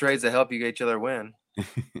making trades that help you get each other win.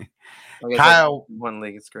 Kyle, one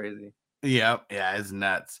league, it's crazy. Yep, yeah, it's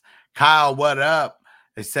nuts. Kyle, what up?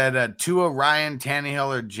 They said Tua, Ryan, Tannehill,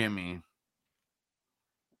 or Jimmy.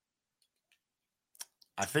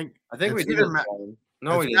 I think we did.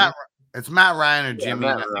 No, we didn't. It's Matt Ryan or Jimmy.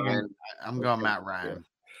 Matt Ryan. I'm going Matt Ryan.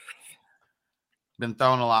 Been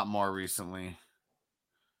throwing a lot more recently.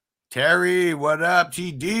 Terry, what up?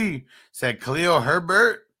 TD said Khalil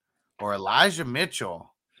Herbert or Elijah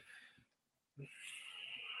Mitchell.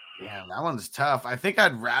 Yeah, that one's tough. I think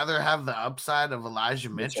I'd rather have the upside of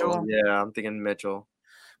Elijah Mitchell. Yeah, I'm thinking Mitchell.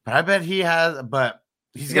 But I bet he's gonna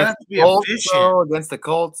have to be efficient against the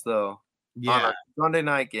Colts, though. Yeah, on a Sunday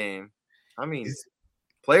night game. I mean,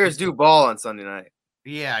 players do ball on Sunday night.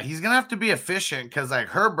 Yeah, he's gonna have to be efficient, because like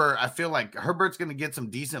Herbert, I feel like Herbert's gonna get some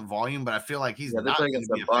decent volume, but I feel like he's not gonna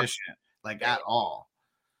be efficient at all.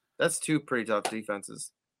 That's 2 pretty tough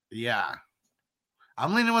defenses. Yeah,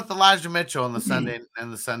 I'm leaning with Elijah Mitchell in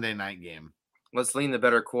the Sunday night game. Let's lean the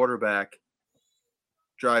better quarterback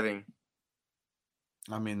driving.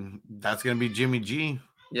 I mean, that's gonna be Jimmy G.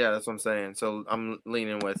 Yeah, that's what I'm saying. So I'm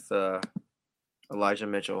leaning with Elijah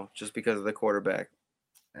Mitchell just because of the quarterback.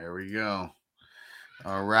 There we go.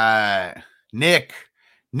 All right. Nick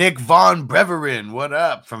Von Breverin, what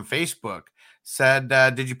up, from Facebook, said,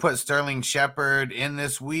 did you put Sterling Shepard in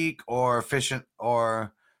this week or fish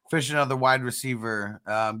another wide receiver?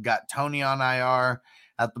 Got Tony on IR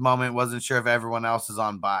at the moment. Wasn't sure if everyone else is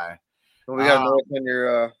on bye. Well, we got North on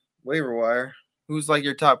your waiver wire. Who's like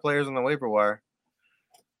your top players on the waiver wire?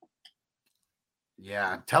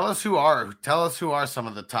 Yeah, tell us who are some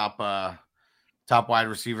of the top wide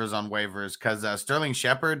receivers on waivers, because Sterling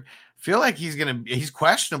Shepard, feel like he's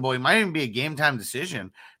questionable. He might even be a game time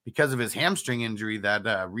decision because of his hamstring injury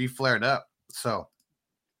that re-flared up. So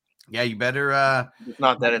yeah, you better it's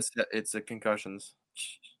not that it's the concussions.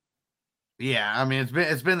 Yeah, I mean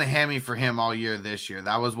it's been the hammy for him all year this year.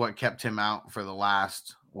 That was what kept him out for the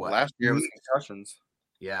last year was concussions.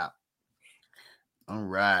 Yeah. All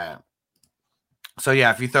right. So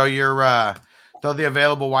yeah, if you throw the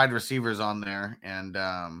available wide receivers on there, and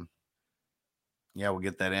yeah, we'll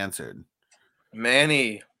get that answered.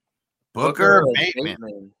 Manny, Booker,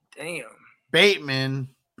 Bateman. Damn, Bateman.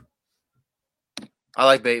 I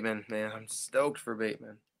like Bateman, man. I'm stoked for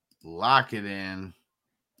Bateman. Lock it in.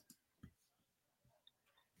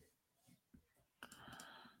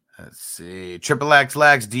 Let's see. Triple X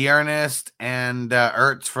Legs, D'Ernest, and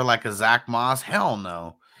Ertz for like a Zach Moss. Hell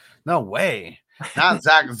no. No way. Not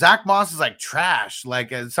Zach. Zach Moss is like trash.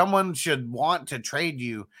 Like someone should want to trade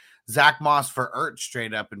you Zach Moss for Ertz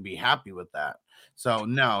straight up and be happy with that. So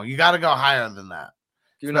no, you got to go higher than that.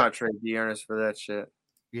 Do not trade D'Ernest for that shit.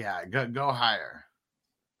 Yeah, go higher.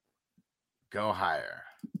 Go higher.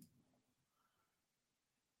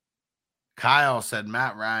 Kyle said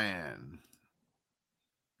Matt Ryan.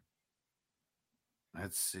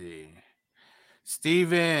 Let's see.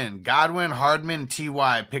 Steven, Godwin, Hardman,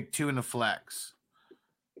 TY. Pick 2 in the flex.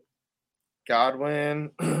 Godwin.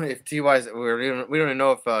 If TY's, we don't even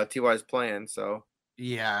know if TY's playing. So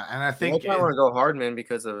yeah, and I think I want to go Hardman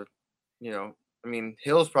because of, I mean,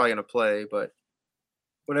 Hill's probably going to play, but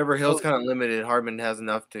whenever Hill's kind of limited, Hardman has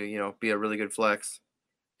enough to, be a really good flex.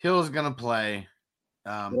 Hill's going to play.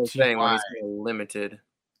 I'm saying when he's limited.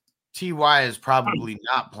 TY is probably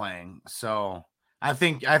not playing. So I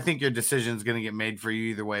think your decision is going to get made for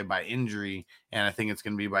you either way by injury, and I think it's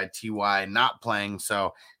going to be by TY not playing.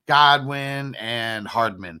 So Godwin and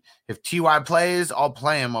Hardman. If TY plays, I'll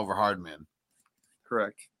play him over Hardman.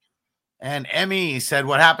 Correct. And Emmy said,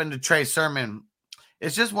 what happened to Trey Sermon?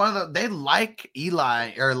 It's just one of they like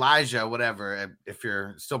Eli or Elijah, whatever. If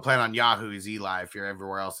you're still playing on Yahoo, he's Eli. If you're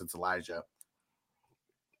everywhere else, it's Elijah.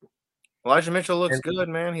 Elijah Mitchell looks good,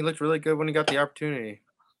 man. He looked really good when he got the opportunity.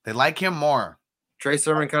 They like him more. Trey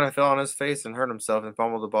Sermon kind of fell on his face and hurt himself and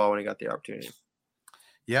fumbled the ball when he got the opportunity.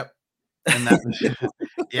 Yep. And that,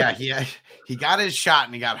 yeah, he got his shot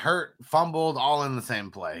and he got hurt, fumbled, all in the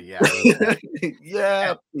same play.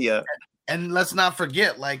 Yeah. Yeah. And let's not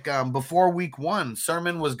forget, before week 1,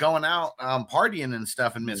 Sermon was going out partying and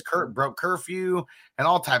stuff and broke curfew and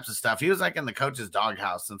all types of stuff. He was in the coach's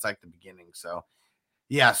doghouse since the beginning. So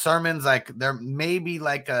yeah, Sermon's there may be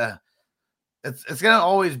it's going to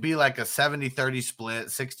always be a 70-30 split,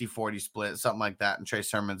 60-40 split, something like that. And Trey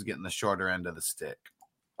Sermon's getting the shorter end of the stick.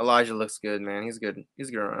 Elijah looks good, man. He's good. He's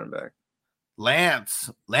a good running back.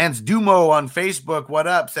 Lance Dumo on Facebook. What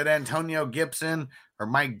up? Said Antonio Gibson or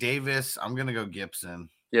Mike Davis. I'm going to go Gibson.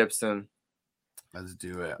 Let's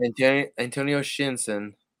do it. Antonio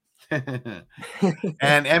Shinson. And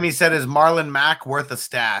Emmy said, is Marlon Mack worth a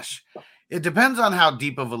stash? It depends on how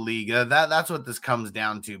deep of a league. That's what this comes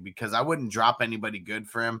down to, because I wouldn't drop anybody good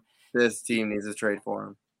for him. This team needs a trade for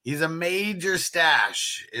him. He's a major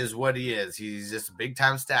stash is what he is. He's just a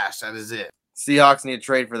big-time stash. That is it. Seahawks need a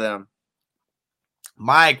trade for them.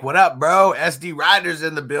 Mike, what up, bro? SD Riders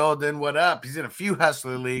in the building. What up? He's in a few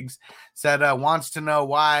Hustler leagues. Said wants to know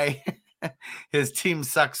why his team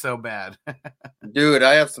sucks so bad. Dude,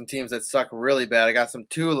 I have some teams that suck really bad. I got some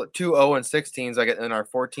 2-0-6 teams I get in our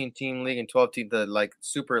 14-team league and 12-team,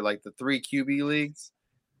 the 3 QB leagues.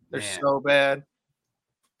 They're so bad.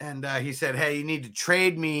 And he said, hey, you need to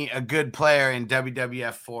trade me a good player in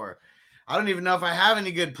WWF 4. I don't even know if I have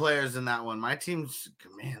any good players in that one. My team's,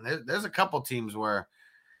 man, there's a couple teams where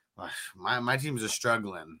my teams are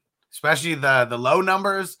struggling, especially the low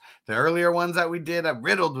numbers. The earlier ones that we did are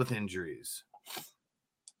riddled with injuries.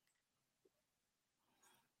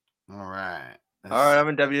 All right. I'm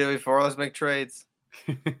in WWF 4. Let's make trades.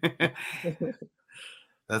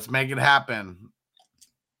 Let's make it happen.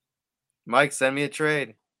 Mike, send me a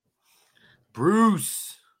trade.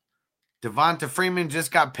 Bruce, Devonta Freeman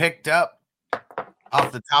just got picked up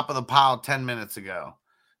off the top of the pile 10 minutes ago.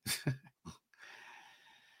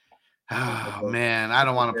 Oh, man, I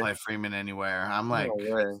don't want to play Freeman anywhere. I'm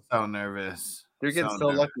so nervous. You're getting so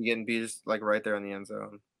lucky getting beat just right there in the end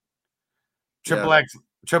zone. Triple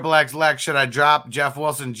X Lex, should I drop Jeff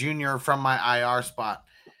Wilson Jr. from my IR spot?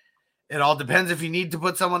 It all depends if you need to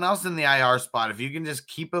put someone else in the IR spot. If you can just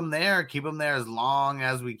keep him there as long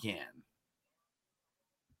as we can.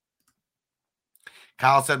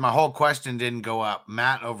 Kyle said, my whole question didn't go up.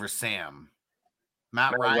 Matt over Sam.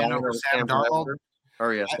 Matt Ryan over Sam Darnold? Oh,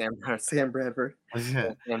 yeah, Sam Bradford. Sam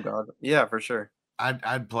Darnold. Yeah, for sure.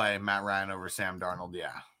 I'd play Matt Ryan over Sam Darnold,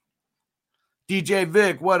 yeah. DJ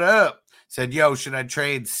Vic, what up? Said, yo, should I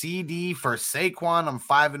trade CD for Saquon? I'm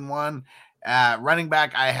 5-1. Running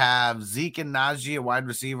back, I have Zeke and Najee. At wide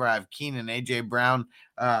receiver, I have Keenan, AJ Brown,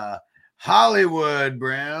 Hollywood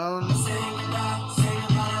Brown.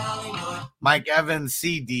 Mike Evans,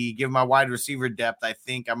 CD, give my wide receiver depth. I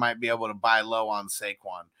think I might be able to buy low on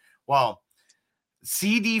Saquon. Well,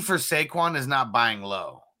 CD for Saquon is not buying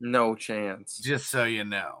low. No chance. Just so you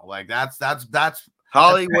know. That's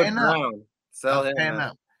Hollywood Brown. Sell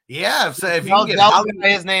him. Yeah. So if you get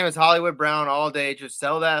his name is Hollywood Brown all day. Just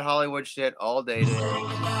sell that Hollywood shit all day.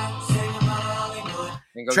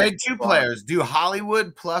 Trade 2 players. Do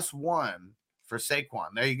Hollywood +1 for Saquon.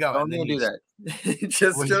 There you go. Don't do that.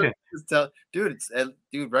 just tell, dude.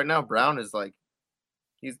 Right now, Brown is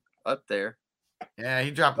he's up there. Yeah,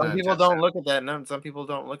 he dropped. Some people don't look at that. No, some people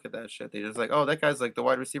don't look at that shit. They just oh, that guy's the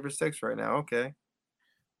wide receiver 6 right now. Okay.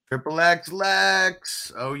 Triple X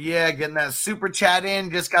Lex. Oh yeah, getting that super chat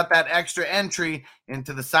in. Just got that extra entry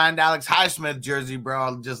into the signed Alex Highsmith jersey,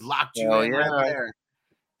 bro. Just locked you in right there.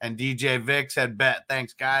 And DJ Vic said, bet.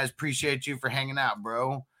 Thanks, guys. Appreciate you for hanging out,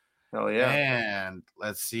 bro. Hell yeah. And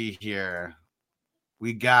let's see here.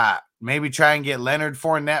 We got maybe try and get Leonard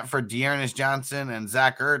Fournette for Dearness Johnson and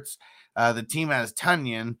Zach Ertz. The team has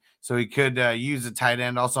Tunyon, so he could use a tight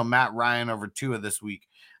end. Also, Matt Ryan over Tua this week.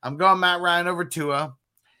 I'm going Matt Ryan over Tua.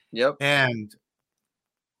 Yep. And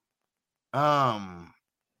I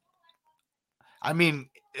mean,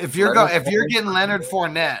 if you're getting Leonard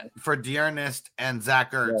Fournette for Dearness and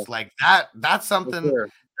Zach Ertz, like that's something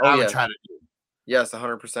I would try to do. Yes,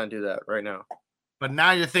 100% do that right now. But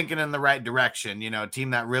now you're thinking in the right direction. A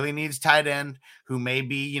team that really needs tight end, who may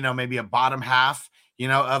be, maybe a bottom half,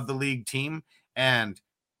 of the league team. And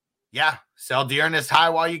yeah, sell Dearness high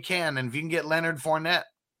while you can. And if you can get Leonard Fournette,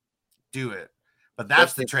 do it. But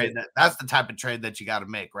that's the trade that's the type of trade that you got to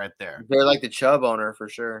make right there. They're like the Chubb owner for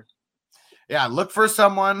sure. Yeah, look for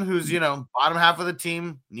someone who's, bottom half of the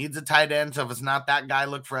team, needs a tight end. So if it's not that guy,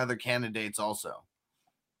 look for other candidates also.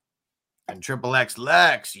 And Triple X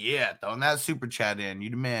Lex, yeah, throwing that super chat in. You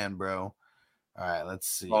the man, bro. All right, let's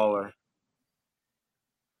see. Baller.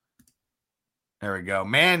 There we go.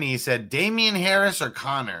 Manny said Damian Harris or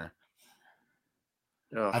Connor.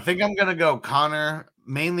 Oh. I think I'm gonna go Connor,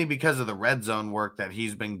 mainly because of the red zone work that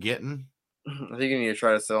he's been getting. I think you need to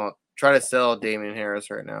try to sell Damian Harris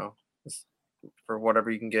right now for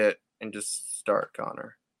whatever you can get and just start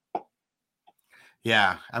Connor.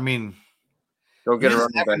 Yeah, I mean, go get a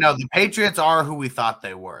running back. No, the Patriots are who we thought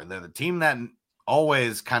they were. They're the team that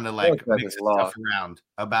always kind of like mixes stuff around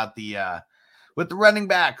about the with the running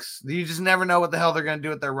backs. You just never know what the hell they're going to do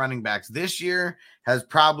with their running backs. This year has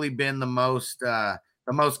probably been the most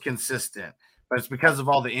consistent, but it's because of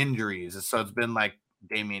all the injuries. So it's been like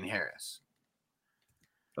Damian Harris.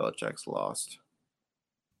 Belichick's lost.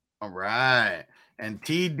 All right, and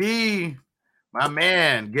TD, my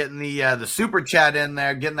man, getting the super chat in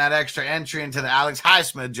there, getting that extra entry into the Alex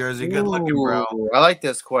Highsmith jersey. Good looking, bro. I like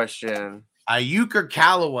this question. Ayuk or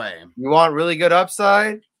Callaway? You want really good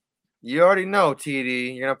upside? You already know,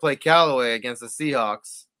 TD. You're gonna play Callaway against the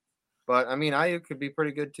Seahawks, but I mean, Ayuk could be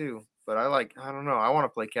pretty good too. But I don't know. I want to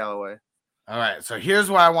play Callaway. All right, so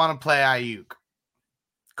here's why I want to play Ayuk.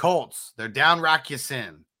 Colts, they're down Rock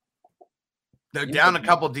Ya-Sin. They're down a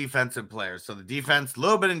couple defensive players. So the defense, a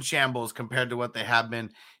little bit in shambles compared to what they have been.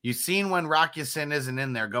 You've seen when Rock Ya-Sin isn't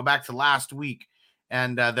in there. Go back to last week,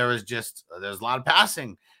 and there's a lot of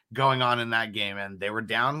passing going on in that game, and they were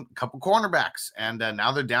down a couple cornerbacks, and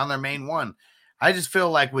now they're down their main one. I just feel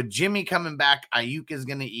like with Jimmy coming back, Ayuk is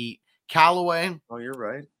going to eat. Callaway. Oh, you're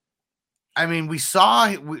right. I mean,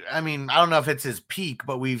 I don't know if it's his peak,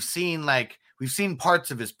 but we've seen parts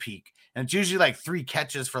of his peak. And it's usually like 3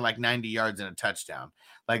 catches for like 90 yards and a touchdown.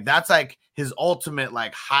 Like that's like his ultimate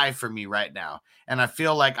like high for me right now. And I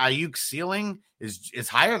feel like Ayuk's ceiling is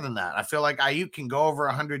higher than that. I feel like Ayuk can go over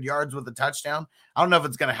 100 yards with a touchdown. I don't know if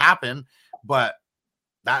it's going to happen, but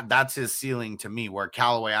that's his ceiling to me, where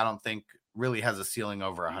Callaway I don't think really has a ceiling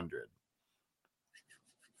over 100.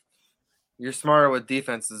 You're smarter with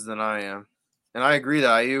defenses than I am. And I agree that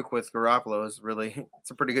Ayuk with Garoppolo is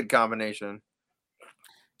it's a pretty good combination.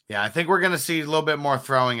 Yeah, I think we're going to see a little bit more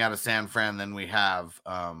throwing out of San Fran than we have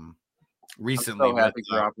recently. I'm so happy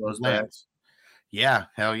Garoppolo's back. Yeah,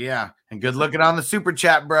 hell yeah. And good looking on the super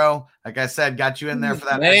chat, bro. Like I said, got you in there for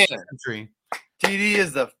that entry. TD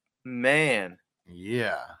is the man.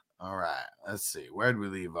 Yeah. All right. Let's see. Where'd we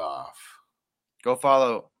leave off? Go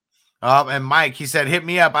follow. Oh, and Mike, he said, hit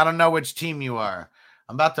me up. I don't know which team you are.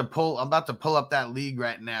 I'm about to pull up that league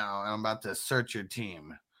right now, and I'm about to search your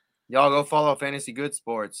team. Y'all go follow Fantasy Good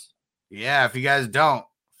Sports. Yeah, if you guys don't,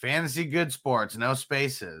 Fantasy Good Sports, no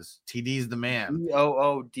spaces. TD's the man.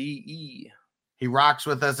 Oode. He rocks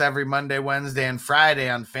with us every Monday, Wednesday, and Friday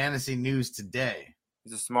on Fantasy News Today.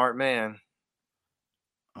 He's a smart man.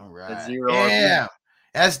 All right. Yeah.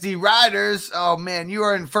 SD Riders. Oh, man, you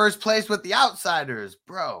are in first place with the Outsiders.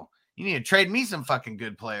 Bro, you need to trade me some fucking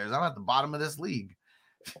good players. I'm at the bottom of this league.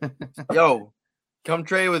 Yo, come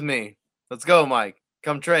trade with me. Let's go, Mike.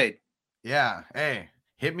 Come trade. Yeah. Hey,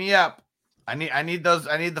 hit me up. I need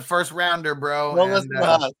the first rounder, bro.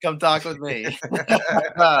 Well, come talk with me.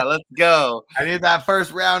 Let's go. I need that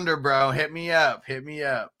first rounder, bro. Hit me up.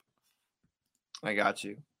 I got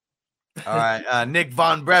you. All right. Nick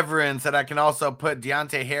Von Breveren said I can also put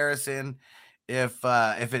Deontay Harris in if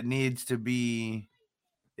it needs to be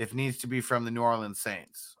from the New Orleans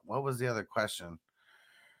Saints. What was the other question?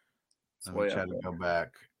 Let me try to go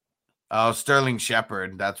back. Oh, Sterling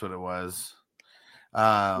Shepard. That's what it was.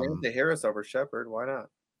 The Harris over Shepard. Why not?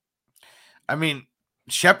 I mean,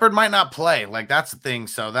 Shepard might not play. Like that's the thing.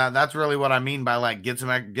 So that's really what I mean by like get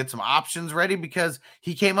some options ready, because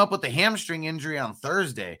he came up with a hamstring injury on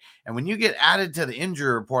Thursday, and when you get added to the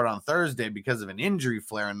injury report on Thursday because of an injury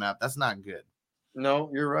flaring up, that's not good. No,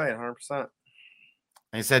 you're right, 100%.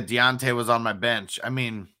 He said Deontay was on my bench. I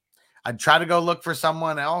mean, I'd try to go look for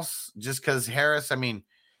someone else just because Harris, I mean,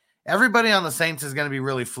 everybody on the Saints is going to be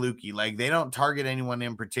really fluky. Like, they don't target anyone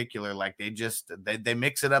in particular. Like, they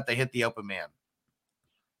mix it up. They hit the open man.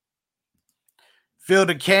 Phil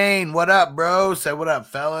DeCane, what up, bro? Say what up,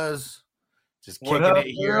 fellas. Just kicking it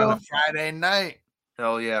here on a Friday night.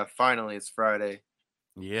 Hell yeah, finally it's Friday.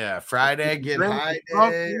 Yeah, Friday, get high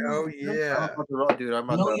day. Oh, yeah. Dude, I'm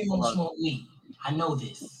I know you don't smoke weed. I know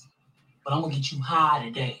this. But I'm going to get you high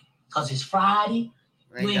today. Because it's Friday.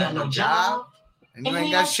 You ain't got no job. And you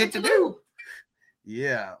ain't got shit to do.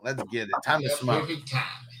 Yeah, let's get it. Time to smoke. Perfect time.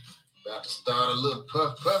 About to start a little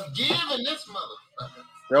puff giving this motherfucker.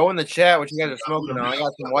 Throw in the chat what you guys are smoking on. I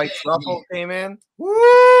got some white truffle came in.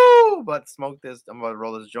 Woo! About to smoke this. I'm about to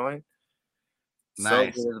roll this joint.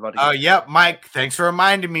 Nice. So oh, yep, Mike. Thanks for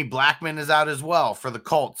reminding me. Blackman is out as well for the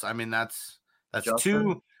Colts. I mean, that's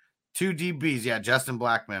two DBs. Yeah, Justin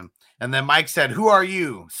Blackman. And then Mike said, "Who are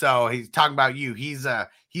you?" So he's talking about you. He's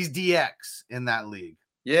DX in that league.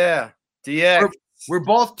 Yeah, DX. We're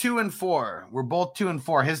both 2-4. We're both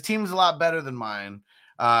 2-4. His team's a lot better than mine.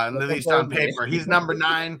 At least on paper. He's number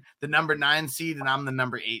 9, the number 9 seed, and I'm the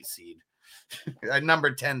number 8 seed.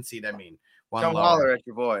 Number 10 seed, I mean. Come holler at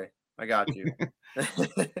your boy. I got you.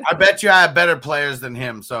 I bet you I have better players than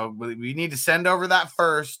him. So we need to send over that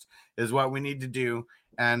first is what we need to do.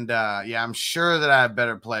 And yeah, I'm sure that I have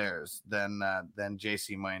better players than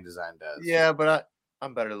JC Mine Design does. Yeah, but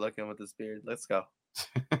I'm better looking with this beard. Let's go.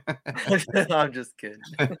 I'm just kidding.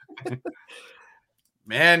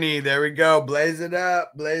 Manny, there we go. Blaze it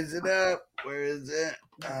up. Blaze it up. Where is it?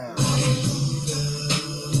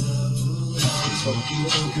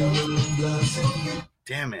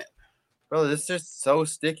 Damn it. Bro, this is just so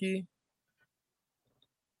sticky.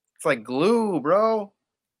 It's like glue, bro.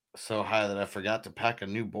 So high that I forgot to pack a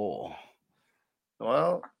new bowl.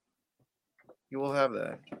 Well, you will have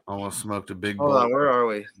that. Almost smoked a big bowl. bowl. On, where are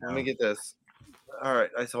we? Let me get this. All right,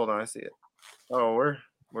 hold on, I see it. Oh,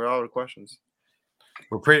 we're all the questions.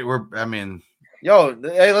 I mean, yo,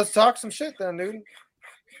 hey, let's talk some shit then, dude.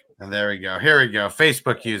 And there we go. Here we go.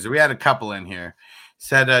 Facebook user. We had a couple in here.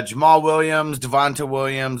 Said Jamal Williams, Devonta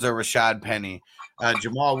Williams, or Rashad Penny.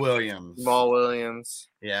 Jamal Williams. Jamal Williams.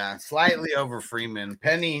 Yeah, slightly over Freeman.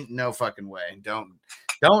 Penny, no fucking way. Don't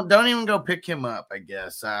even go pick him up, I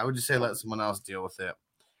guess. I would just say let someone else deal with it.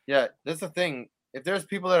 Yeah, that's the thing. If there's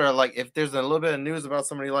people that are like, if there's a little bit of news about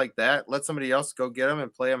somebody like that, let somebody else go get him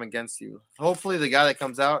and play him against you. Hopefully the guy that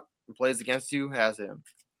comes out and plays against you has him.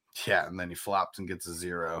 Yeah, and then he flops and gets a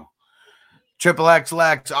 0. Triple X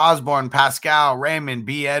Lex, Osborne, Pascal, Raymond,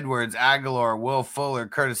 B. Edwards, Aguilar, Will Fuller,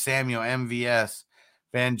 Curtis Samuel, MVS,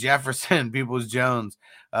 Van Jefferson, Peoples Jones,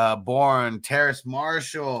 Bourne, Terrace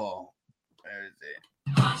Marshall. Where is it?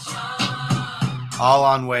 All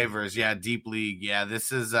on waivers. Yeah, deep league. Yeah,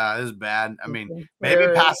 this is bad. I mean,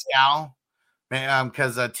 maybe Pascal,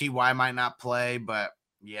 because TY might not play, but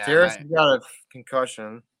yeah. Terrace got a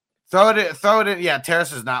concussion. Throw it in. Yeah,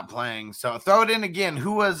 Terrace is not playing. So throw it in again.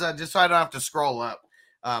 Who was, just so I don't have to scroll up.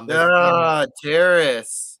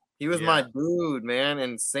 Terrace. He was my dude, man.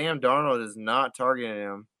 And Sam Darnold is not targeting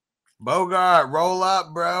him. Bogart, roll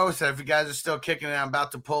up, bro. So if you guys are still kicking it, I'm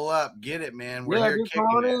about to pull up. Get it, man. We're here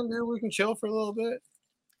kicking it. Dude, we can chill for a little bit.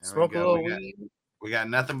 Smoke a little weed. We got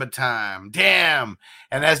nothing but time. Damn.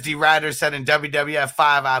 And SD Ryder said in WWF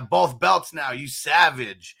 5, I have both belts now. You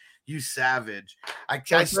savage. You savage. I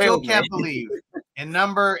still can't believe in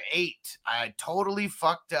number 8, I totally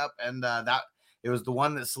fucked up. And that it was the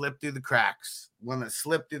one that slipped through the cracks.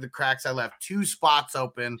 I left 2 spots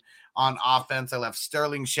open on offense. I left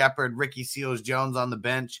Sterling Shepard, Ricky Seals-Jones on the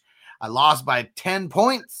bench. I lost by 10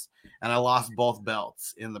 points, and I lost both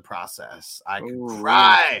belts in the process. I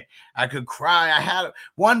could cry. I had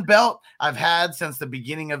one belt I've had since the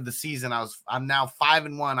beginning of the season. I'm now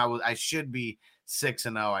 5-1. I should be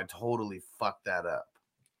 6-0. I totally fucked that up.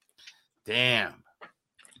 Damn.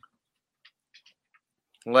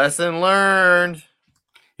 Lesson learned.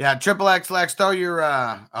 Yeah, Triple X Lex, throw your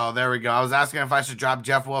oh, there we go. I was asking if I should drop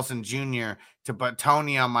Jeff Wilson Jr. to put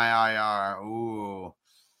Tony on my IR. Ooh.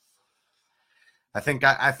 I think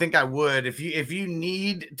I would. If you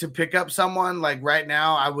need to pick up someone like right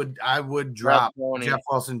now, I would drop Jeff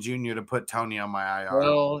Wilson Jr. to put Tony on my IR.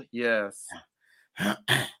 Well, yes.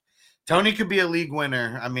 Tony could be a league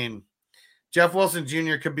winner. I mean, Jeff Wilson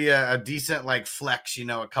Jr. could be a decent like flex,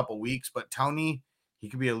 a couple weeks, but Tony, he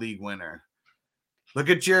could be a league winner. Look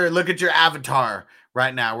at your avatar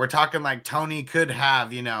right now. We're talking like Tony could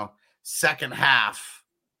have, second half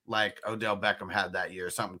like Odell Beckham had that year,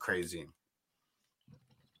 something crazy.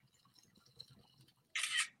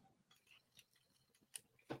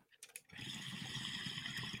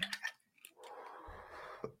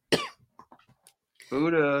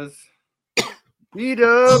 Buddhas. Beat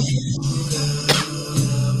up.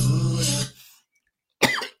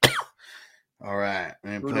 All right.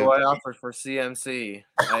 Who do I offer for CMC?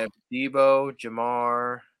 I have Debo,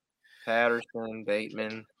 Jamar, Patterson,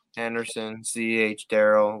 Bateman, Henderson, CH,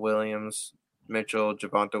 Darrell, Williams, Mitchell,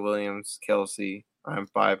 Javonte Williams, Kelsey. I'm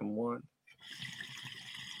 5-1.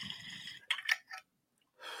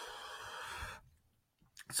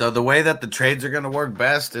 So the way that the trades are going to work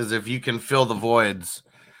best is if you can fill the voids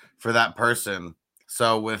for that person.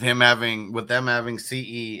 So with them having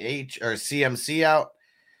CEH or CMC out,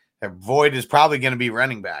 a void is probably going to be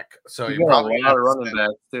running back. So You you're got probably a lot of running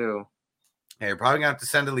backs too. Yeah, you're probably gonna have to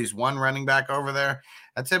send at least one running back over there.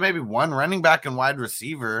 I'd say maybe one running back and wide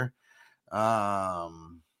receiver. Yeah,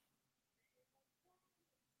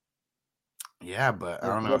 but I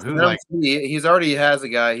don't know who like. He's already has a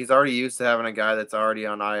guy. He's already used to having a guy that's already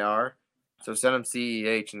on IR. So send him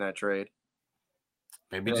CEH in that trade.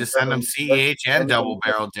 Maybe just send him CEH and double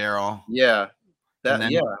barrel Darrell. Yeah,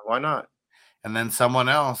 why not? And then someone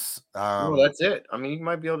else. Well, that's it. I mean, you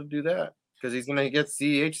might be able to do that because he's going to get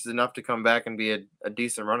CEH is enough to come back and be a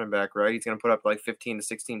decent running back, right? He's going to put up like 15 to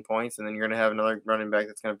 16 points, and then you're going to have another running back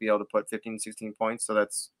that's going to be able to put 15 to 16 points. So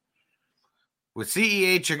that's with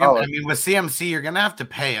CEH, you're gonna. I mean, with CMC, you're gonna have to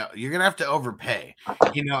pay. You're gonna have to overpay,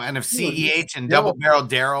 And if CEH and double barrel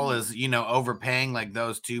Darrell is, overpaying like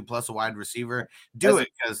those two plus a wide receiver, do it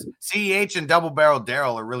because CEH and double barrel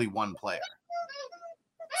Darrell are really one player.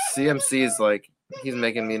 CMC is like he's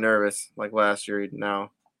making me nervous, like last year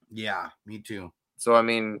now. Yeah, me too. So I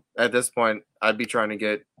mean, at this point, I'd be trying to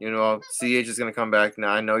get CH is gonna come back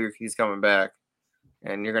now. I know he's coming back,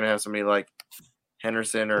 and you're gonna have somebody like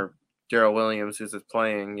Henderson or Darrell Williams, who's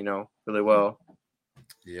playing, really well.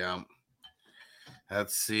 Yeah.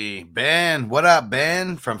 Let's see. Ben, what up,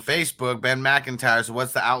 Ben? From Facebook, Ben McIntyre. So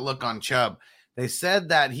what's the outlook on Chubb? They said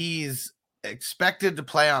that he's expected to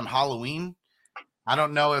play on Halloween. I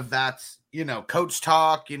don't know if that's, coach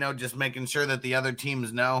talk, just making sure that the other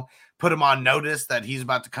teams know, put him on notice that he's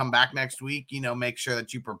about to come back next week, make sure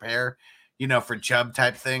that you prepare, for Chubb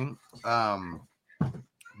type thing.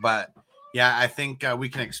 But yeah, I think we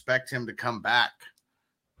can expect him to come back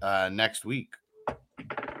next week.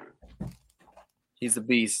 He's a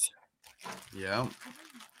beast. Yeah.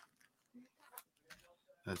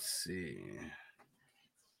 Let's see.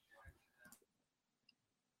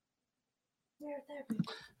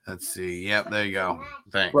 Let's see. Yep, there you go.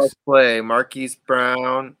 Thanks. Let's play Marquise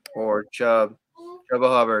Brown or Chuba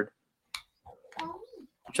Hubbard.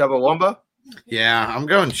 Chumbawamba? Yeah, I'm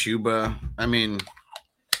going Chuba. I mean,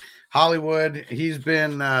 Hollywood. He's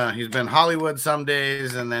been Hollywood some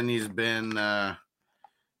days, and then he's been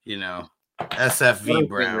SFV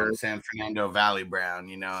Brown, San Fernando Valley Brown.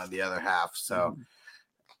 The other half. So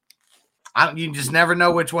you just never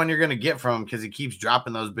know which one you're going to get from him because he keeps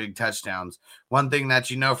dropping those big touchdowns. One thing that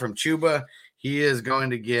from Chuba, he is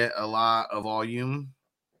going to get a lot of volume,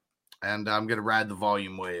 and I'm going to ride the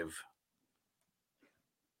volume wave.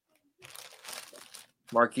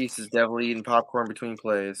 Marquise is definitely eating popcorn between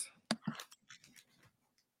plays.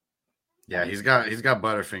 Yeah, he's got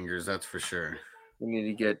Butterfingers, that's for sure. We need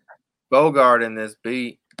to get Bogart in this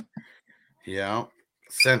beat. Yeah,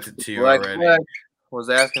 sent it to you already. Black was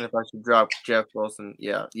asking if I should drop Jeff Wilson.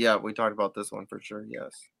 Yeah, we talked about this one for sure.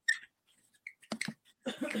 Yes.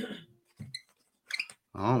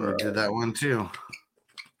 Oh, we did that one too.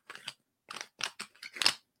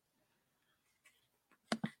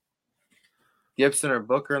 Gibson or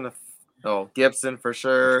Booker in the Gibson for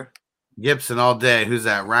sure. Gibson all day. Who's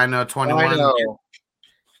that? Rhino 21. Rhino.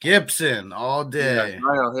 Gibson all day. Yeah,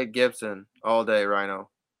 Rhino hit Gibson all day. Rhino.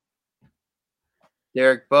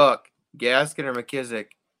 Derek Buck, Gaskin or McKissick?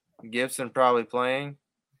 Gibson probably playing.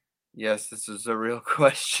 Yes, this is a real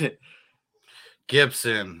question.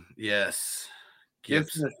 Gibson, yes.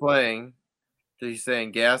 Gibson is playing. He's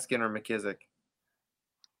saying Gaskin or McKissick.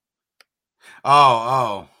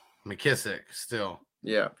 Oh, McKissick still.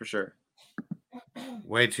 Yeah, for sure.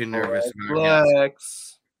 Way too nervous.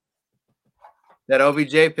 Flex. That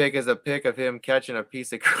OBJ pick is a pick of him catching a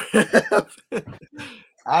piece of crap.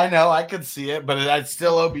 I know, I could see it, but it's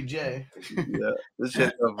still OBJ. Yeah, this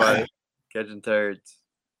shit's so funny. Catching turds.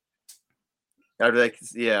 After that,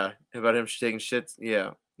 yeah, about him taking shits.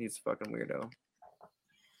 Yeah, he's a fucking weirdo.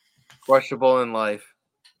 Questionable in life,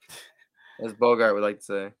 as Bogart would like to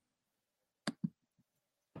say.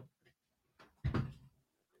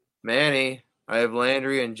 Manny, I have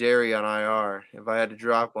Landry and Jerry on IR. If I had to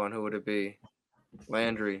drop one, who would it be?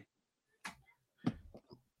 Landry.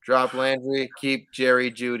 Drop Landry, keep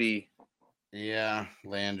Jerry Judy. Yeah,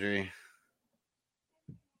 Landry.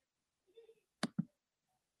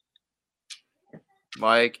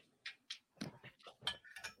 Mike.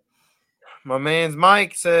 My man's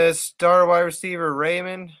Mike says start wide receiver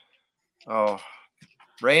Raymond. Oh,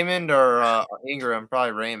 Raymond or Ingram?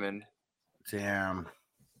 Probably Raymond. Damn.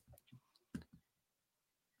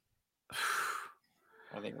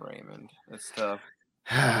 I think Raymond. That's tough.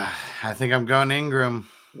 I think I'm going Ingram.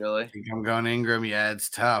 Really? I think I'm going Ingram. Yeah, it's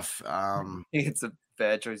tough. It's a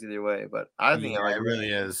bad choice either way, but I think I like it really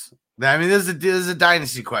is. I mean, this is a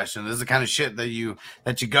dynasty question. This is the kind of shit that you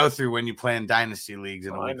go through when you play in dynasty leagues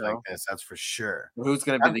in a week like this. That's for sure. Who's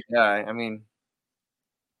going to be the guy? I mean,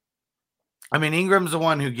 Ingram's the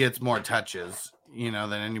one who gets more touches, than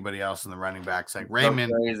anybody else in the running backs. Like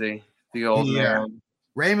Raymond, crazy. The old man.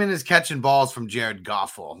 Raymond is catching balls from Jared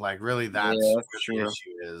Goffel. Like, really, that's what the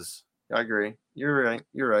issue is. I agree. You're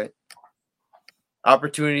right.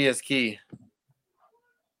 Opportunity is key.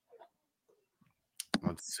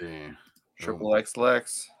 Let's see. Triple X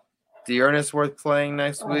Lex. Dearness worth playing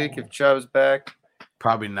next week if Chubb's back?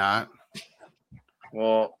 Probably not.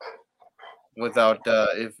 Well, without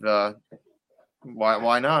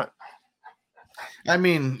why not? I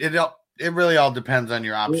mean, it really all depends on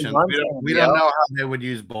your options. We don't know how they would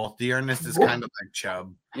use both. Dearness is kind of like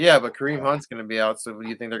Chubb. Yeah, but Kareem Hunt's going to be out. So do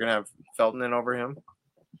you think they're going to have Felton in over him?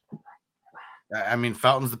 I mean,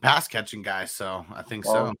 Felton's the pass catching guy, so I think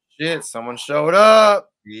so. Shit, someone showed up.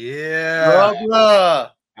 Yeah.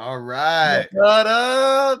 All right. Shut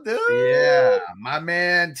up, dude. Yeah. My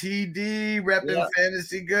man TD repping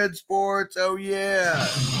Fantasy Good Sports. Oh, yeah.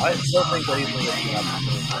 I still think that he's going to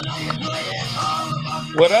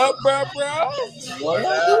be What up, bro? What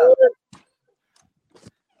up?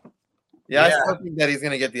 Yeah, I still think that he's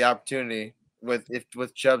going to get the opportunity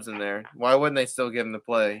with Chubb's in there. Why wouldn't they still give him the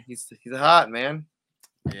play? He's hot, man.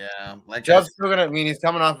 Yeah, like Chubb's still gonna. I mean, he's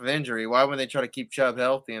coming off of injury. Why wouldn't they try to keep Chubb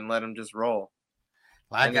healthy and let him just roll?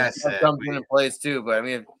 Like I said, Chubb's in place too. But I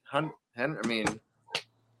mean,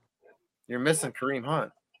 you're missing Kareem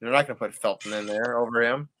Hunt. They're not gonna put Felton in there over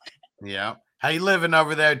him. Yeah. How you living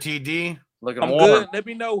over there, TD? Looking I'm warm. good. Let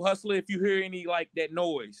me know, Hustler, if you hear any like that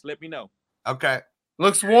noise. Let me know. Okay.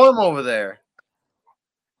 Looks warm over there.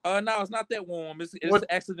 No, it's not that warm. It's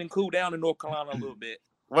actually been cooled down in North Carolina a little bit.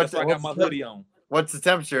 That's why I got my hoodie on. What's the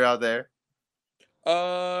temperature out there?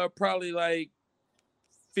 Probably like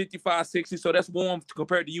 55, 60. So that's warm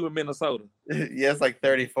compared to you in Minnesota. Yeah, it's like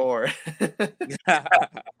 34.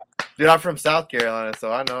 Dude, I'm from South Carolina,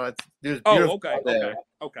 so I know it's beautiful.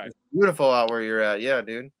 Okay. It's beautiful out where you're at. Yeah,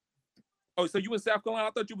 dude. Oh, so you in South Carolina?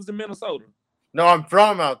 I thought you was in Minnesota. No, I'm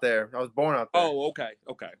from out there. I was born out there. Oh, okay.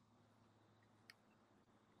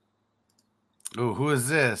 Ooh, who is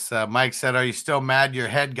this? Mike said, are you still mad your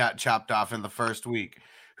head got chopped off in the first week?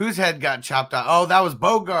 Whose head got chopped off? Oh, that was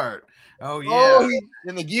Bogart. Oh, yeah. Oh,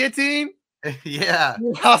 in the guillotine? Yeah.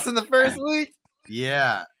 Lost in the first week?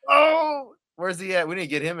 Yeah. Oh, where's he at? We need to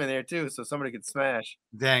get him in there, too, so somebody could smash.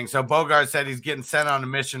 Dang. So Bogart said he's getting sent on a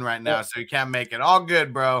mission right now, so he can't make it. All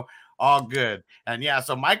good, bro. All good. And, yeah,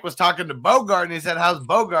 so Mike was talking to Bogart, and he said, how's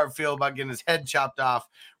Bogart feel about getting his head chopped off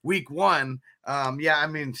week 1? Yeah, I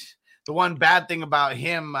mean – the one bad thing about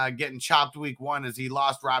him getting chopped week 1 is he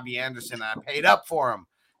lost Robbie Anderson. I paid up for him.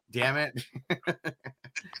 Damn it.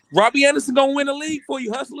 Robbie Anderson gonna win the league for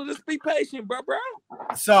you, Hustler. Just be patient, bro.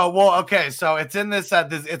 So, okay. So it's in this,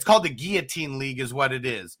 it's called the Guillotine League is what it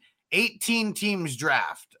is. 18 teams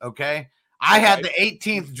draft, okay? I had the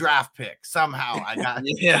 18th draft pick. Somehow I got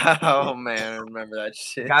Yeah, oh man, I remember that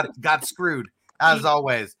shit. Got screwed, as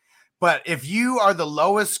always. But if you are the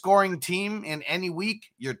lowest scoring team in any week,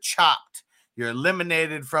 you're chopped. You're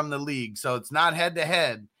eliminated from the league. So it's not head to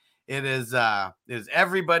head. It is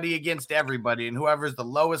everybody against everybody. And whoever's the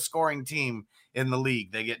lowest scoring team in the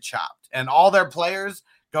league, they get chopped. And all their players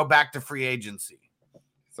go back to free agency.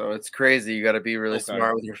 So it's crazy. You got to be really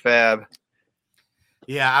smart with your fab.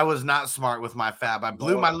 Yeah, I was not smart with my fab. I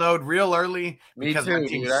blew my load real early. Me because too, my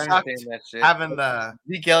team dude. I sucked. understand that shit. Having the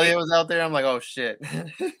Zeke Elliott was out there. I'm like, oh shit.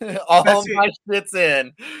 All of my shit's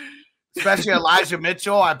in. Especially Elijah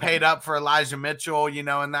Mitchell. I paid up for Elijah Mitchell,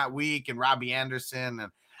 in that week, and Robbie Anderson.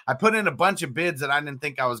 And I put in a bunch of bids that I didn't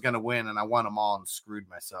think I was going to win, and I won them all and screwed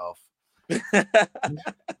myself.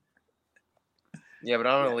 Yeah, but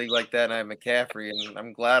I'm in a league like that, and I have McCaffrey, and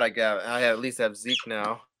I'm glad I at least have Zeke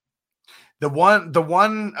now. The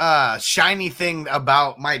one shiny thing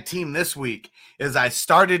about my team this week is I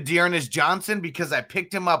started Dearness Johnson because I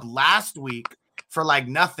picked him up last week for like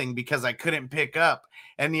nothing because I couldn't pick up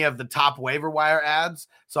any of the top waiver wire ads.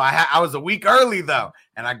 So I was a week early though,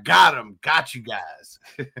 and I got him. Got you guys.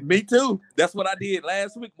 Me too. That's what I did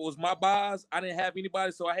last week. Was my buys. I didn't have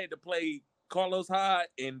anybody, so I had to play Carlos Hyde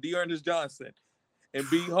and Dearness Johnson. and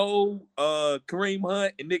behold, Kareem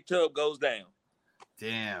Hunt and Nick Chubb goes down.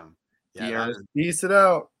 Damn. Yeah, piece it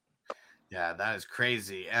out. Yeah, that is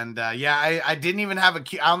crazy. And I didn't even have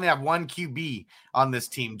I only have one QB on this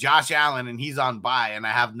team, Josh Allen, and he's on bye, and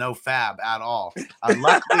I have no fab at all.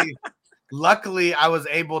 Luckily, I was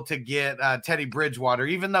able to get Teddy Bridgewater,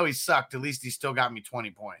 even though he sucked. At least he still got me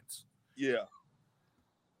 20 points. Yeah,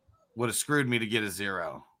 would have screwed me to get a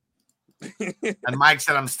 0. And Mike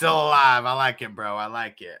said, "I'm still alive." I like it, bro. I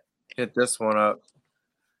like it. Hit this one up.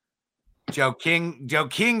 Joe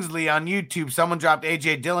Kingsley on YouTube. Someone dropped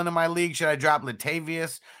AJ Dillon in my league. Should I drop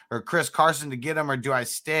Latavius or Chris Carson to get him, or do I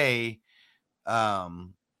stay?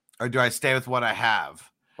 With what I have?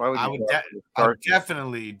 Why would you I would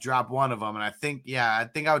definitely drop one of them, and I think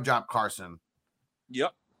I would drop Carson.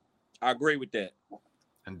 Yep, I agree with that.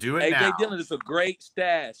 And do it now. AJ Dillon is a great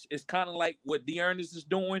stash. It's kind of like what D'Ernest is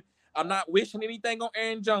doing. I'm not wishing anything on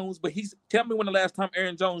Aaron Jones, but tell me when the last time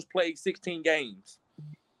Aaron Jones played 16 games.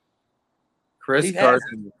 Chris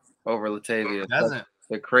Carson over Latavius. That's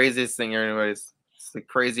the craziest thing it's the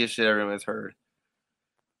craziest shit everyone's heard.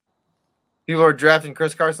 People are drafting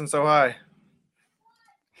Chris Carson so high.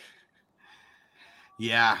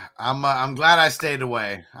 Yeah, I'm glad I stayed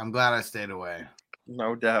away.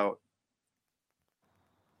 No doubt.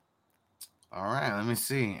 All right, let me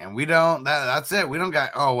see. And we don't. That's it. We don't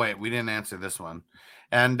got. Oh wait, we didn't answer this one.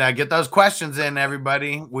 And get those questions in,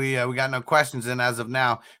 everybody. We got no questions in as of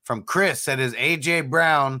now. From Chris, said, is AJ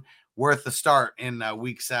Brown worth the start in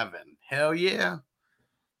week 7? Hell yeah!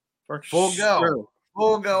 Full go.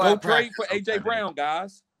 Go trade for AJ Brown,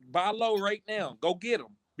 guys. Buy low right now. Go get him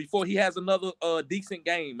before he has another decent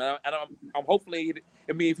game. And I'm hopefully.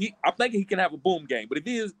 I think he can have a boom game. But if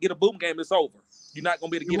he get a boom game, it's over. You're not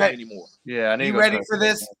gonna be able to get him anymore. Yeah, you ready for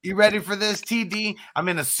this? You ready for this, TD? I'm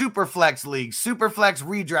in a super flex league, super flex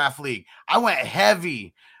redraft league. I went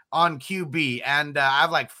heavy on QB, and I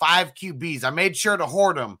have like 5 QBs. I made sure to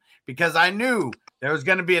hoard them because I knew there was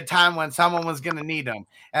going to be a time when someone was going to need them.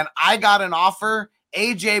 And I got an offer,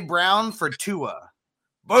 AJ Brown for Tua.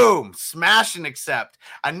 Boom, smash and accept.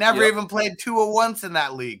 I never even played Tua once in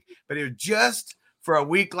that league, but it was just for a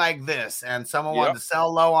week like this. And someone wanted to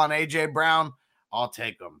sell low on AJ Brown. I'll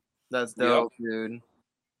take them. That's dope, dude.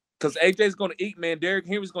 Because AJ's going to eat, man. Derrick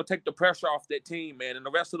Henry's going to take the pressure off that team, man. And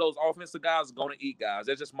the rest of those offensive guys are going to eat, guys.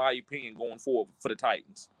 That's just my opinion going forward for the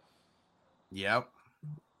Titans. Yep.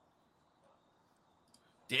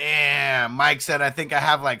 Damn. Mike said, I think I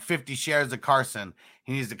have like 50 shares of Carson.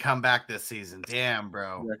 He needs to come back this season. Damn,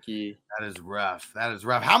 bro. Lucky. That is rough.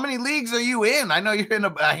 How many leagues are you in? I know you're in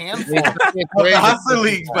a handful of the hustler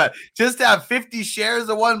leagues, but just to have 50 shares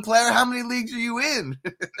of one player, how many leagues are you in?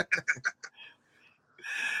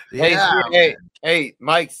 Hey,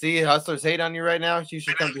 Mike, see hustlers hate on you right now? You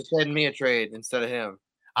should come to send me a trade instead of him.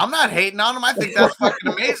 I'm not hating on him. I think that's fucking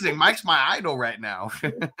amazing. Mike's my idol right now.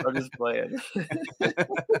 I'm just playing.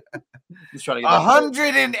 Just trying to get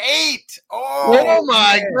 108. Oh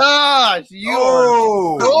my gosh. You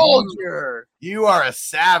are a soldier. You are a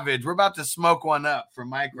savage. We're about to smoke one up for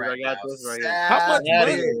Mike right now. This right How much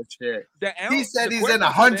money? He said he's in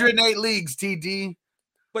 108 leagues, TD.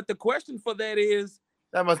 But the question for that is,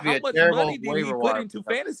 that must be how a much terrible money did he put into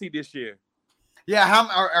fantasy this year? Yeah,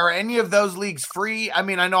 are any of those leagues free? I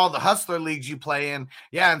mean, I know all the hustler leagues you play in.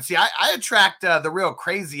 Yeah, and see, I attract the real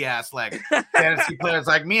crazy ass like fantasy players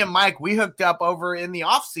like me and Mike. We hooked up over in the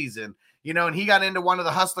off season, and he got into one of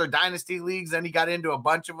the hustler dynasty leagues, then he got into a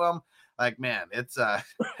bunch of them. Like, man, it's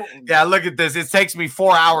yeah. Look at this. It takes me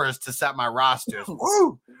 4 hours to set my rosters.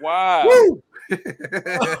 Woo! Wow! Woo!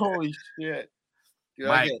 Holy shit! Dude,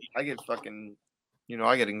 I get fucking,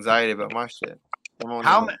 I get anxiety about my shit.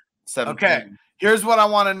 How many? 17. Okay. Here's what I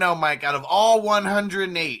want to know, Mike. Out of all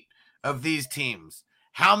 108 of these teams,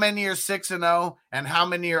 how many are 6-0 and how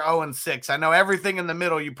many are 0-6? I know everything in the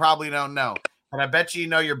middle you probably don't know, but I bet you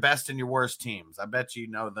know your best and your worst teams. I bet you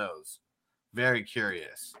know those. Very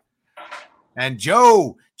curious. And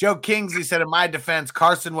Joe Kingsley said, in my defense,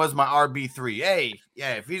 Carson was my RB3. Hey,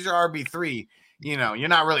 yeah, if he's your RB3, you're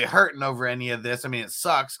not really hurting over any of this. I mean, it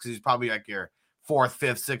sucks because he's probably like your 4th,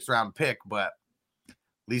 5th, 6th round pick, but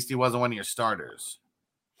at least he wasn't one of your starters.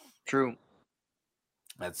 True.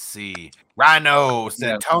 Let's see. Rhino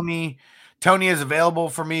said, Tony is available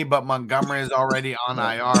for me, but Montgomery is already on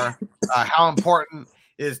IR. How important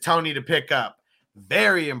is Tony to pick up?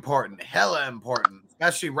 Very important. Hella important.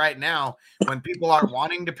 Especially right now when people aren't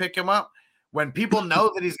wanting to pick him up. When people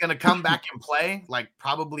know that he's going to come back and play, like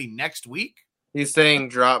probably next week. He's saying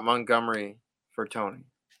drop Montgomery for Tony.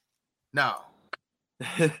 No.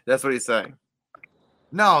 That's what he's saying.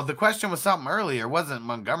 No, the question was something earlier. It wasn't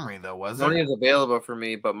Montgomery though, was it? Tony is available for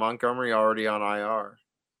me, but Montgomery already on IR.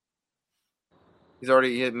 He's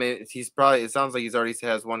probably. It sounds like he's already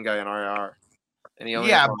has one guy on IR. And he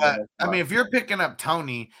only but I mean, if you're picking up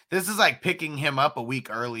Tony, this is like picking him up a week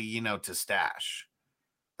early, to stash.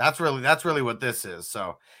 That's really what this is.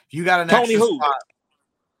 So if you got an Tony extra who? spot,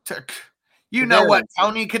 you know what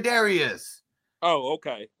Tony Kadarius. Oh,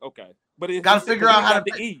 okay. But it's got to figure out how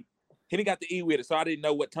to E. He didn't got the E with it, so I didn't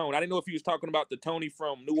know what Tony. I didn't know if he was talking about the Tony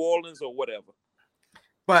from New Orleans or whatever.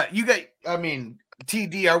 But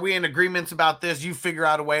TD, are we in agreements about this? You figure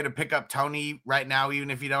out a way to pick up Tony right now,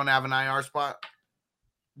 even if you don't have an IR spot?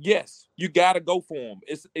 Yes, you got to go for him.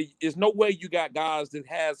 It's no way you got guys that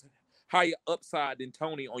has higher upside than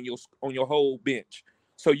Tony on your whole bench.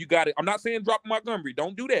 So you got it. I'm not saying drop Montgomery.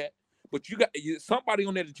 Don't do that. But you got somebody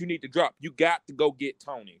on there that you need to drop. You got to go get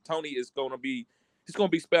Tony. Tony is going to be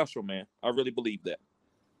special, man. I really believe that.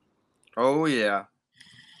 Oh, yeah.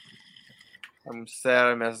 I'm sad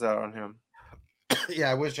I messed out on him.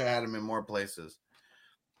 Yeah, I wish I had him in more places.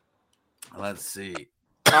 Let's see.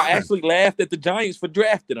 I actually laughed at the Giants for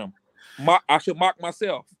drafting him. I should mock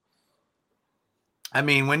myself. I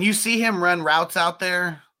mean, when you see him run routes out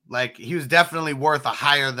there, like he was definitely worth a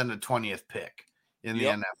higher than the 20th pick in the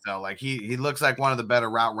NFL. Like he looks like one of the better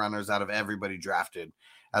route runners out of everybody drafted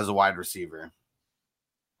as a wide receiver.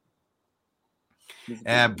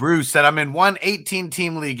 And Bruce said, I'm in one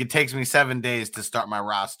 18-team league. It takes me 7 days to start my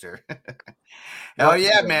roster. Hell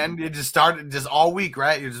yeah, man. You just started just all week,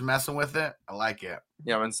 right? You're just messing with it. I like it.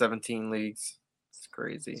 Yeah, I'm in 17 leagues. It's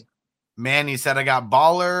crazy. Manny said, I got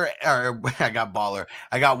Waller the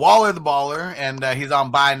Baller, and he's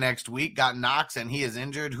on bye next week. Got Knox, and he is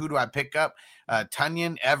injured. Who do I pick up?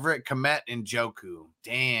 Tunyon, Everett, Komet, and Njoku.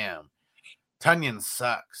 Damn. Tunyon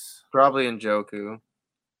sucks. Probably Njoku.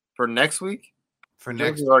 For next week? For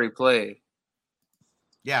next week. already played.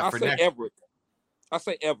 Yeah, I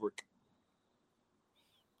say Everett.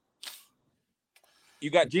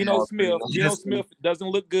 You got Geno Smith. Geno Smith doesn't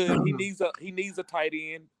look good. He needs a tight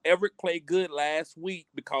end. Everett played good last week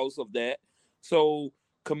because of that. So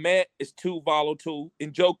Komet is too volatile.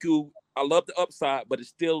 Njoku, I love the upside, but it's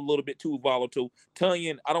still a little bit too volatile.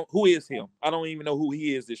 Tunyon, who is him? I don't even know who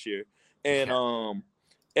he is this year. And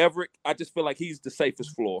Everett, I just feel like he's the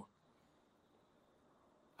safest floor.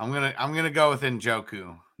 I'm gonna go with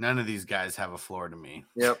Njoku. None of these guys have a floor to me.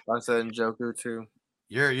 Yep, I said Njoku too.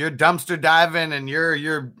 You're dumpster diving, and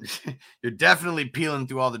you're definitely peeling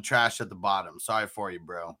through all the trash at the bottom. Sorry for you,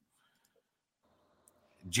 bro.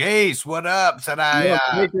 Jace, what up? Said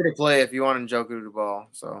make sure to play if you want Njoku to ball.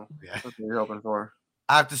 So that's what you're hoping for.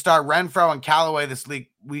 I have to start Renfro and Callaway this week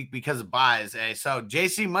because of buys. So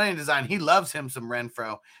JC Money Design, he loves him some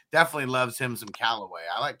Renfro. Definitely loves him some Callaway.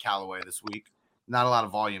 I like Callaway this week. Not a lot of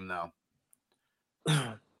volume though.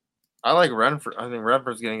 I like Renfro. I think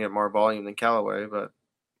Renfro's going to get more volume than Callaway, but.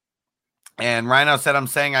 And Rhino said, I'm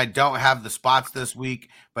saying I don't have the spots this week,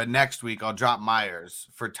 but next week I'll drop Myers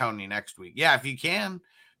for Tony next week. Yeah, if you can,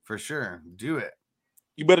 for sure. Do it.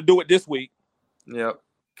 You better do it this week. Yep.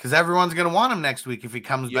 Because everyone's going to want him next week if he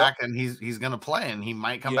comes back, and he's going to play, and he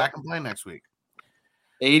might come back and play next week.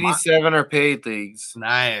 87 are paid leagues.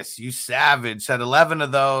 Nice. You savage. Said 11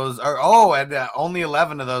 of those only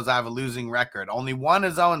 11 of those I have a losing record. Only one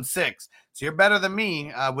is 0-6. So you're better than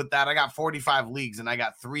me with that. I got 45 leagues and I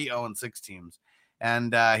got 3 0-6 teams.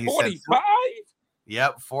 And he 45? said,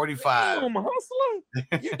 yep, 45. Damn,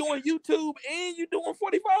 hustler. You're doing YouTube and you're doing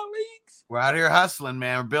 45 leagues? We're out here hustling,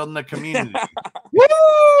 man. We're building a community.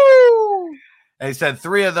 Woo! They said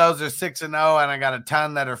 3 of those are 6-0, and I got a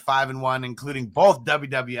ton that are 5-1, including both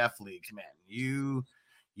WWF leagues. Man, you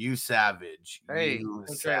savage. Hey, you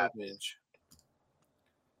savage.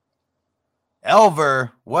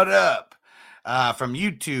 Elver, what up? From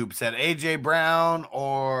YouTube said AJ Brown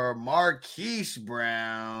or Marquise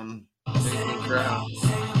Brown.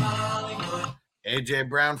 AJ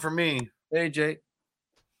Brown for me. AJ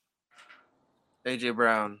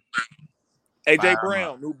Brown. AJ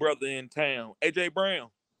Brown, new brother in town. AJ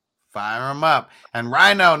Brown. Fire him up. And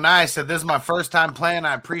Rhino, nice. Said, this is my first time playing.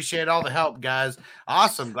 I appreciate all the help, guys.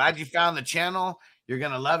 Awesome. Glad you found the channel. You're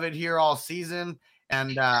going to love it here all season.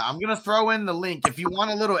 And I'm going to throw in the link. If you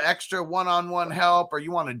want a little extra one-on-one help or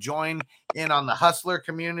you want to join in on the Hustler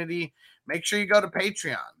community, make sure you go to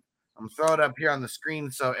Patreon. I'm throwing it up here on the screen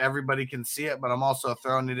so everybody can see it, but I'm also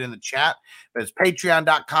throwing it in the chat. But it's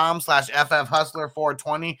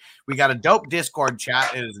patreon.com/FFHustler420. We got a dope Discord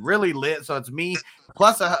chat. It is really lit. So it's me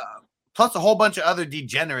plus a whole bunch of other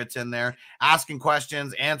degenerates in there asking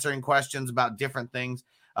questions, answering questions about different things.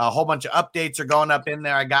 A whole bunch of updates are going up in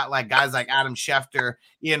there. I got like guys like Adam Schefter,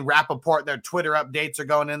 Ian Rappaport, their Twitter updates are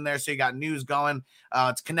going in there. So you got news going.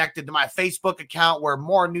 It's connected to my Facebook account where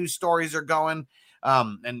more news stories are going.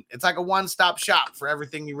 And it's like a one-stop shop for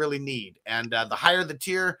everything you really need. And the higher the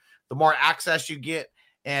tier, the more access you get.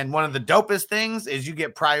 And one of the dopest things is you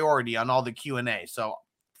get priority on all the Q&A. So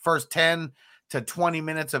first 10 to 20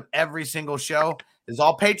 minutes of every single show is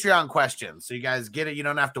all Patreon questions. So you guys get it. You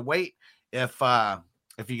don't have to wait if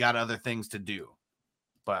you got other things to do.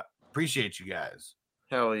 But appreciate you guys.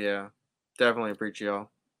 Hell yeah. Definitely appreciate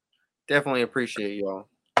y'all. Definitely appreciate y'all.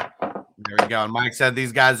 There we go. And Mike said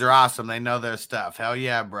these guys are awesome. They know their stuff. Hell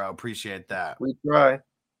yeah, bro. Appreciate that. We try.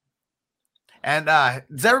 And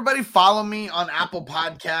does everybody follow me on Apple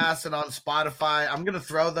Podcasts and on Spotify? I'm gonna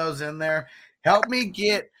throw those in there. Help me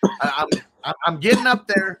get. I'm getting up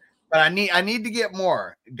there, but I need to get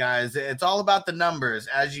more, guys. It's all about the numbers,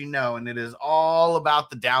 as you know, and it is all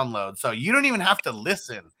about the download. So you don't even have to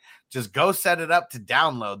listen. Just go set it up to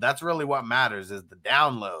download. That's really what matters is the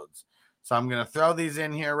downloads. So I'm gonna throw these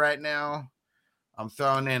in here right now. I'm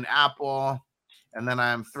throwing in Apple, and then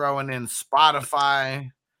I'm throwing in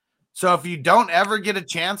Spotify. So if you don't ever get a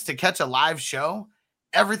chance to catch a live show,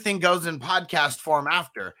 everything goes in podcast form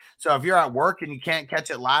after. So if you're at work and you can't catch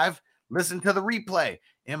it live, listen to the replay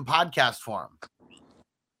in podcast form.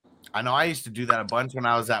 I know I used to do that a bunch when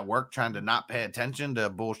I was at work trying to not pay attention to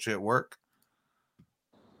bullshit work.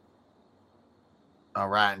 All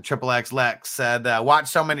right. And Triple X Lex said, watch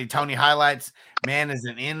so many Tony highlights. Man is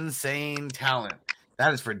an insane talent.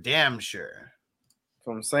 That is for damn sure. That's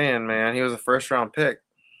what I'm saying, man. He was a first-round pick.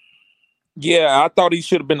 Yeah, I thought he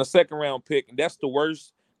should have been a second-round pick, and that's the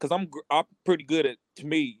worst because I'm pretty good at, to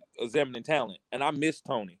me, examining talent, and I miss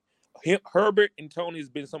Tony. Herbert and Tony has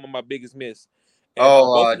been some of my biggest miss.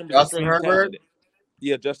 And Justin Herbert? Talented.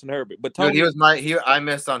 Yeah, Justin Herbert. But Tony, dude, I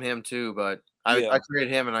missed on him too, but I traded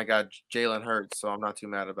him and I got Jalen Hurts, so I'm not too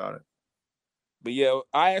mad about it. But yeah,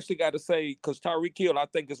 I actually got to say, because Tyreek Hill, I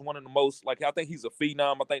think is one of the most, I think he's a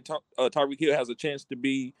phenom. I think Tyreek Hill has a chance to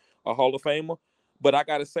be a Hall of Famer. But I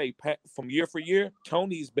got to say, from year for year,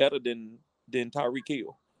 Tony's better than Tyreek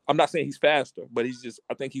Hill. I'm not saying he's faster, but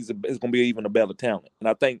I think he's going to be even a better talent. And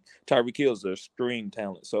I think Tyreek Hill is a extreme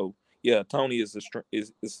talent. So yeah, Tony is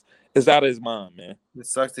out of his mind, man. It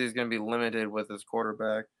sucks that he's going to be limited with his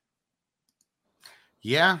quarterback.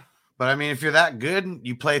 Yeah, but I mean, if you're that good,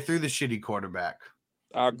 you play through the shitty quarterback.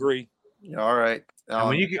 I agree. Yeah, all right.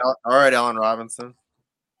 All right, Allen Robinson.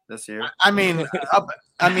 This year. But I mean,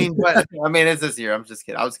 it's this year. I'm just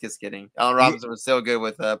kidding. I was just kidding. Allen Robinson was still good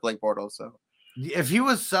with Blake Bortles. So if he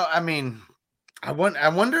was I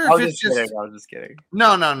wonder if it's just. Kidding. I was just kidding.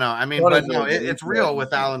 No. I mean, but no, it's real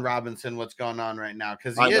with Allen Robinson. What's going on right now?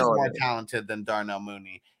 Because he is more talented than Darnell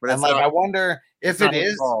Mooney. But I wonder if it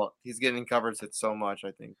is. He's getting covered so much.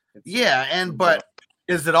 I think. But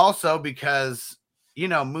is it also because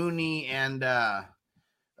Mooney and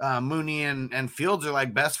Fields are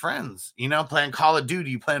like best friends, playing Call of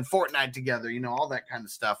Duty, playing Fortnite together, all that kind of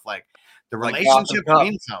stuff. Like the relationship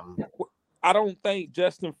means something. I don't think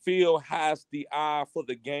Justin Fields has the eye for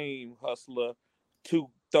the game, Hustler, to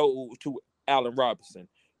throw to Allen Robinson.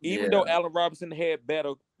 Even though Allen Robinson had bad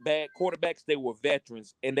quarterbacks, they were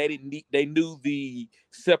veterans and they knew the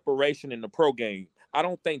separation in the pro game. I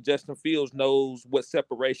don't think Justin Fields knows what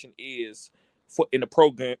separation is in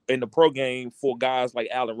the pro game for guys like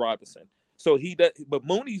Allen Robinson. So he does, but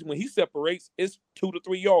Mooney, when he separates, it's 2 to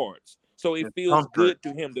 3 yards. So it feels good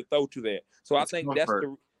to him to throw to that. So I think that's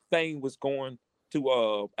the thing was going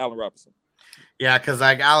to Allen Robinson. Yeah, because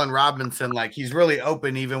like Allen Robinson, he's really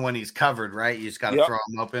open even when he's covered, right? You just got to throw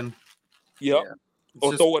him open. Yep. Yeah.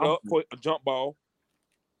 Or throw it up for a jump ball.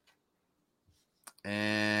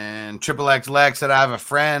 And Triple X Lex said, I have a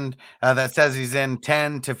friend that says he's in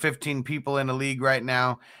 10 to 15 people in the league right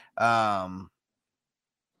now.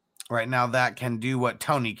 Right now that can do what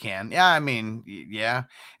Tony can. Yeah, I mean, yeah.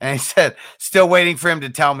 And he said, still waiting for him to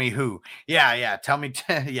tell me who. Yeah. Tell me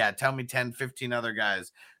 10, 15 other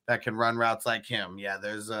guys that can run routes like him. Yeah,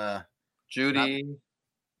 there's Judy,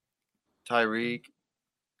 Tyreek,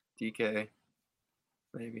 DK,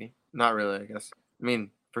 maybe. Not really, I guess. I mean,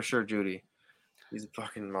 for sure, Judy. He's a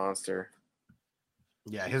fucking monster.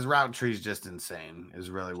 Yeah, his route tree is just insane. Is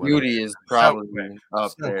really what Judy is probably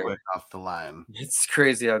up there quick off the line. It's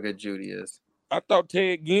crazy how good Judy is. I thought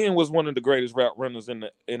Ted Ginn was one of the greatest route runners in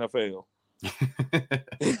the NFL.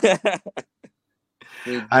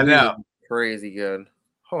 Dude, I know, crazy good.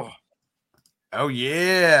 Oh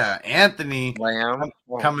yeah, Anthony Lamb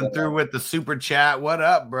coming through with the super chat. What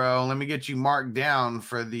up, bro? Let me get you marked down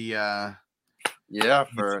for the Yeah,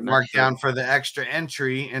 for mark down for the extra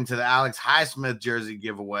entry into the Alex Highsmith jersey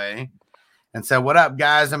giveaway, and said, "What up,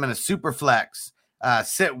 guys? I'm in a super flex.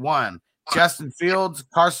 Sit one: Justin Fields,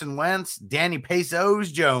 Carson Wentz, Danny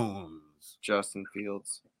Pesos Jones." Justin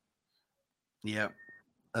Fields. Yep,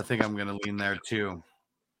 I think I'm gonna lean there too.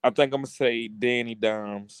 I think I'm gonna say Danny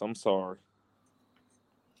Dimes. I'm sorry.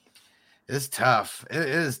 It's tough. It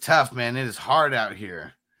is tough, man. It is hard out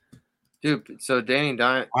here. Dude, so Danny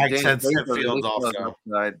Dimes said Fields also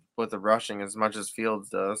with the rushing as much as Fields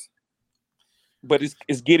does. But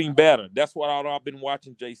it's getting better. That's what I've been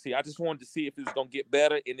watching, JC. I just wanted to see if it's going to get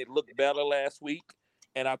better, and it looked better last week,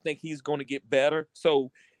 and I think he's going to get better.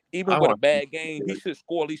 So even with a bad game, he should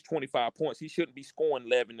score at least 25 points. He shouldn't be scoring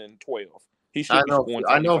 11 and 12. He should be scoring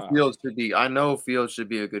 25. I know Fields should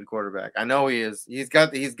be a good quarterback. I know he is. He's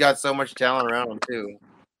got so much talent around him too.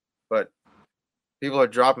 But people are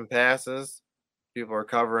dropping passes. People are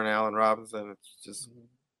covering Allen Robinson. It's just,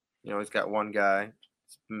 he's got one guy.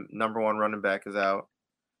 Number one running back is out.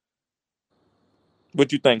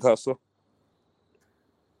 What you think, Hustler?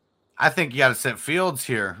 I think you got to set Fields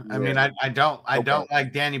here. Yeah. I mean, I don't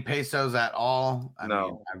like Danny Pesos at all. I mean,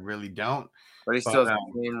 I really don't. But he still has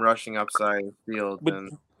the same rushing upside as Fields,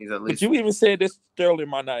 and he's at least. But you even said this Sterling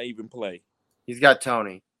might not even play. He's got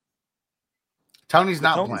Tony. Tony's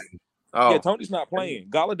not playing. Oh, yeah, Tony's not playing.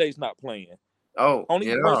 Galladay's not playing. Oh, only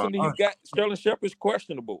person he got, Sterling Shepard's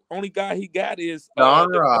questionable. Only guy he got is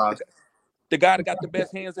Don Ross, the guy that got the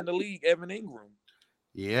best hands in the league, Evan Ingram.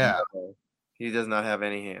 Yeah, he does not have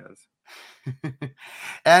any hands.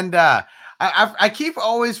 And I keep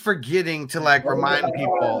always forgetting to remind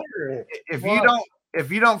people,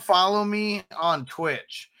 if you don't follow me on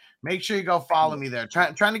Twitch, make sure you go follow me there.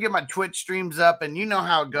 Trying to get my Twitch streams up, and you know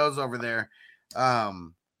how it goes over there.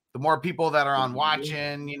 The more people that are on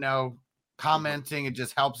watching, commenting, it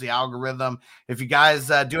just helps the algorithm. If you guys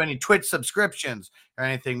do any Twitch subscriptions or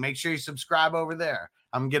anything, make sure you subscribe over there.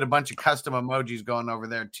 I'm gonna get a bunch of custom emojis going over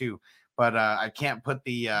there too, but I can't put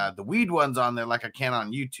the weed ones on there like I can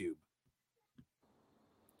on YouTube.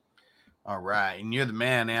 All right, and you're the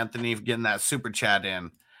man, Anthony, for getting that super chat in.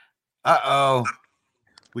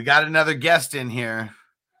 We got another guest in here.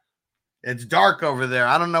 It's dark over there.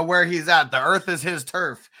 I don't know where he's at. The earth is his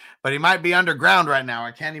turf, but he might be underground right now.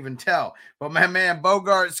 I can't even tell. But my man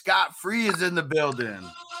Bogart Scott Free is in the building.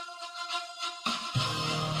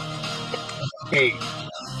 Hey.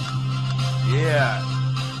 Yeah.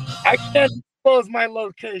 I can't disclose my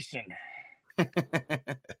location.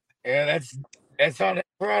 Yeah,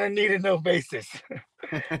 we're on a need to know basis.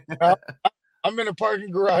 I'm in a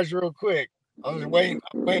parking garage real quick. I was waiting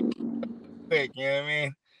quick, you know what I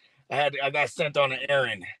mean? I got sent on an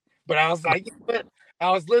errand, but I was like,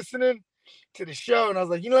 I was listening to the show, and I was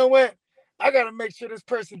like, you know what? I got to make sure this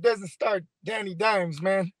person doesn't start Danny Dimes,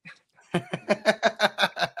 man.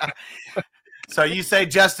 So you say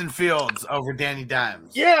Justin Fields over Danny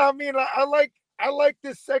Dimes? Yeah, I mean, I like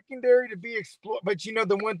this secondary to be explored, but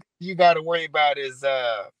the one thing you got to worry about is,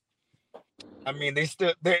 I mean,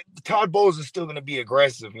 Todd Bowles is still going to be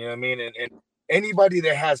aggressive, you know what I mean? And anybody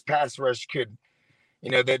that has pass rush could.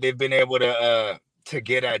 That they've been able to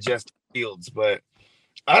get at Justin Fields, but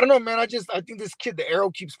I don't know, man. I think this kid, the arrow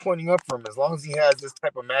keeps pointing up for him. As long as he has this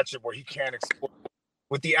type of matchup where he can't explore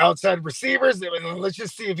with the outside receivers, let's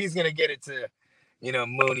just see if he's gonna get it to,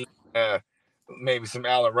 Mooney, maybe some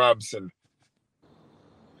Allen Robinson.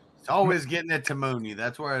 It's always getting it to Mooney.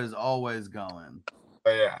 That's where it's always going.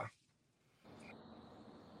 Oh, yeah.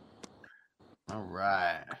 All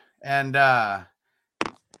right, and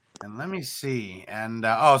let me see. And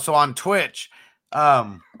so on Twitch,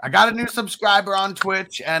 I got a new subscriber on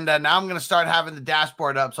Twitch, and now I'm going to start having the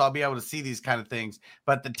dashboard up so I'll be able to see these kind of things.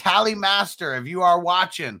 But the Tally Master, if you are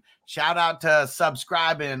watching, shout out to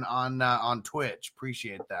subscribing on Twitch.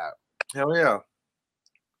 Appreciate that. Hell yeah.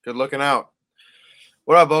 Good looking out.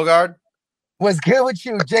 What up, Bogard? What's good with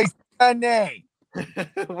you, Jason?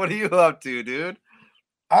 What are you up to, dude?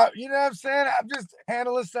 You know what I'm saying? I'm just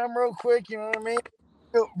handling something real quick, you know what I mean?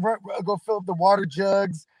 Go fill up the water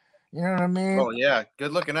jugs. You know what I mean? Oh, yeah.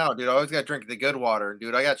 Good looking out, dude. I always got to drink the good water.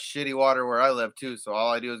 Dude, I got shitty water where I live, too, so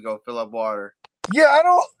all I do is go fill up water. Yeah, I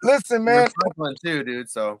don't... Listen, man. Brooklyn, too, dude,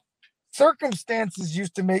 so... Circumstances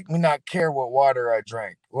used to make me not care what water I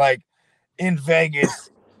drank. Like, in Vegas,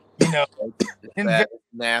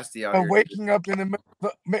 nasty out here. Waking up in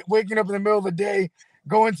the middle of the day,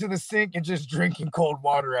 going to the sink and just drinking cold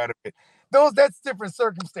water out of it. That's different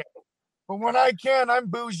circumstances. But when I can, I'm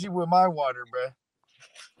bougie with my water, bro.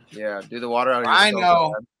 Yeah, dude, the water out here. I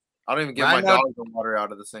know. Bad. I don't even give my dog the water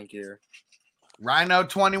out of the sink here.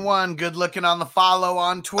 Rhino21, good looking on the follow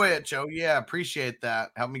on Twitch. Oh yeah, appreciate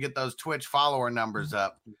that. Help me get those Twitch follower numbers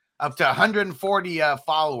up to 140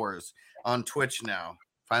 followers on Twitch now.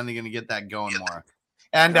 Finally gonna get that going more.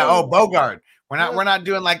 And Bogart, we're not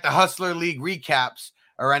doing like the Hustler League recaps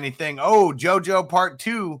or anything. Oh, JoJo Part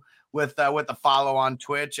 2 with the follow on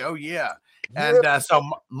Twitch. Oh yeah. And so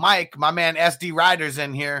Mike, my man SD Riders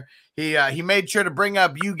in here. He made sure to bring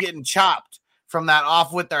up you getting chopped from that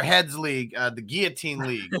Off With Their Heads league, the Guillotine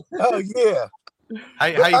League. Oh yeah. How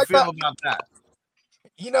you feel about that?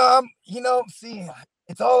 See,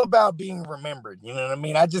 it's all about being remembered. You know what I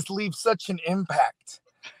mean? I just leave such an impact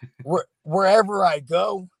wherever I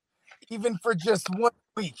go, even for just 1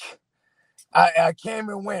 week. I came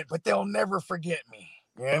and went, but they'll never forget me.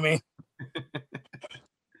 You know what I mean?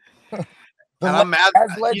 And I'm mad.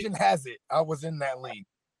 As legend has it, I was in that league.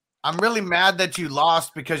 I'm really mad that you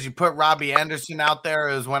lost because you put Robbie Anderson out there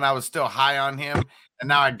as when I was still high on him, and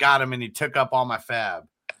now I got him and he took up all my fab.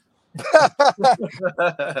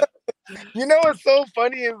 You know what's so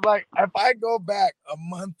funny is like if I go back a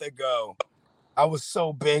month ago, I was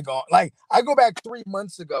so big on I go back 3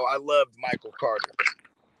 months ago, I loved Michael Carter,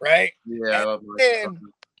 right? Yeah. And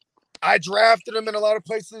I drafted him in a lot of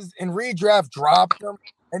places, and redraft dropped him,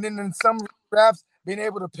 and then in some drafts being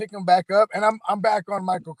able to pick him back up, and I'm back on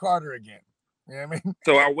Michael Carter again. You know what I mean?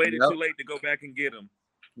 So I waited too late to go back and get him.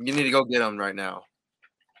 You need to go get him right now.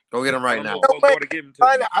 Go get him right now.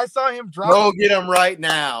 I saw him drop. Go get him right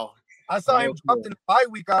now. I saw him drop in the bye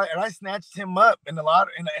week, and I snatched him up in a lot,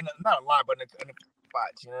 not a lot, but in a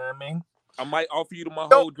spots. You know what I mean? I might offer you my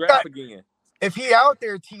whole draft again. If he out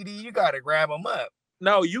there, TD, you got to grab him up.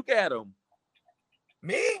 No, you got him.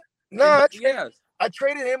 Me? No, yes. I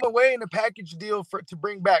traded him away in a package deal to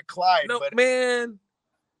bring back Clyde. No, man.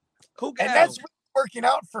 Who got and that's him? really working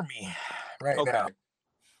out for me right now.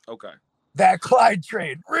 Okay. That Clyde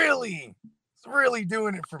trade it's really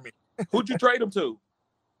doing it for me. Who'd you trade him to?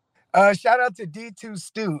 Shout out to D2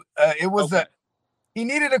 Stu. It was he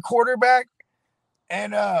needed a quarterback,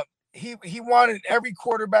 and he wanted every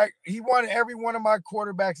quarterback. He wanted every one of my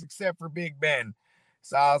quarterbacks except for Big Ben.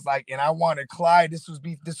 So I was like, and I wanted Clyde. This was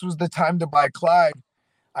the time to buy Clyde.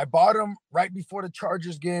 I bought him right before the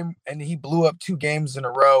Chargers game, and he blew up 2 games in a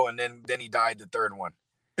row, and then he died the third one.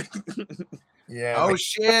 Yeah. Oh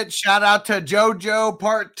shit! Shout out to JoJo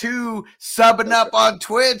Part 2 subbing up on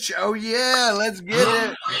Twitch. Oh yeah, let's get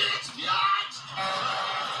it.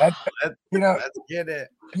 Let's get it.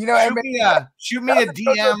 Shoot me a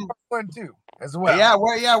DM. One too, as well. Yeah,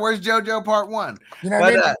 where's JoJo Part 1? You know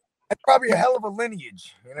what I mean? That's probably a hell of a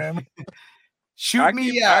lineage. You know what I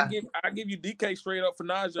mean? I give you DK straight up for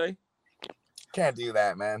Najee. Can't do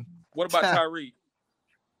that, man. What about Tyreek?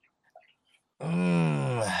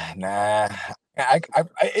 Nah.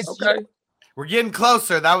 It's okay. We're getting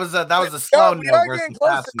closer. That was a slow no versus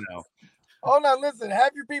fast no. Hold on, listen.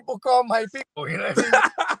 Have your people call my people. You know what I mean?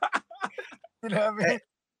 You know what I mean?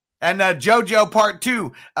 And JoJo Part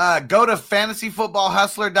 2, go to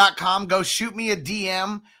fantasyfootballhustler.com. Go shoot me a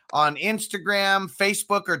DM on Instagram,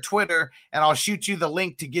 Facebook, or Twitter, and I'll shoot you the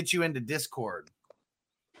link to get you into Discord.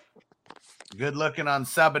 Good looking on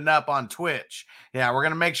subbing up on Twitch. Yeah, we're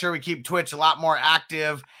going to make sure we keep Twitch a lot more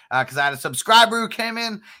active because I had a subscriber who came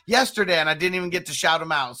in yesterday and I didn't even get to shout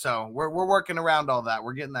him out. So we're working around all that.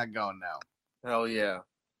 We're getting that going now. Hell yeah.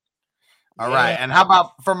 All right. And how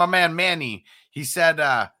about for my man Manny? He said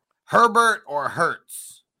Herbert or Hurts.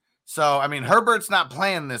 So, I mean, Herbert's not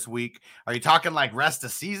playing this week. Are you talking like rest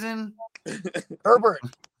of season? Herbert.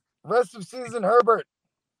 Rest of season, Herbert.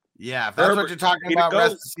 Yeah, if that's what you're talking about,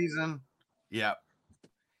 rest of season. Yeah.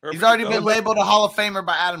 He's already been labeled a Hall of Famer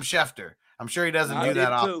by Adam Schefter. I'm sure he doesn't do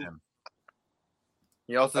that often.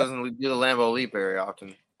 He also doesn't do the Lambeau Leap very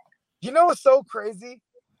often. You know what's so crazy?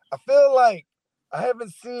 I feel like I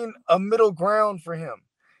haven't seen a middle ground for him.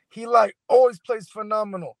 He always plays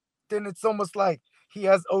phenomenal. Then it's almost like he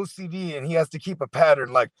has OCD and he has to keep a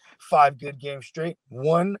pattern, like 5 good games straight,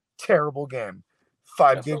 1 terrible game.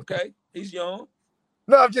 5 good. Okay, he's young.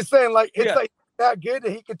 No, I'm just saying, it's like that good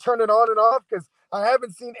that he could turn it on and off because I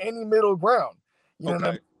haven't seen any middle ground. You know what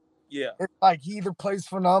I mean? Yeah. It's like he either plays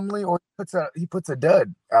phenomenally or he puts a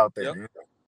dud out there. Yep.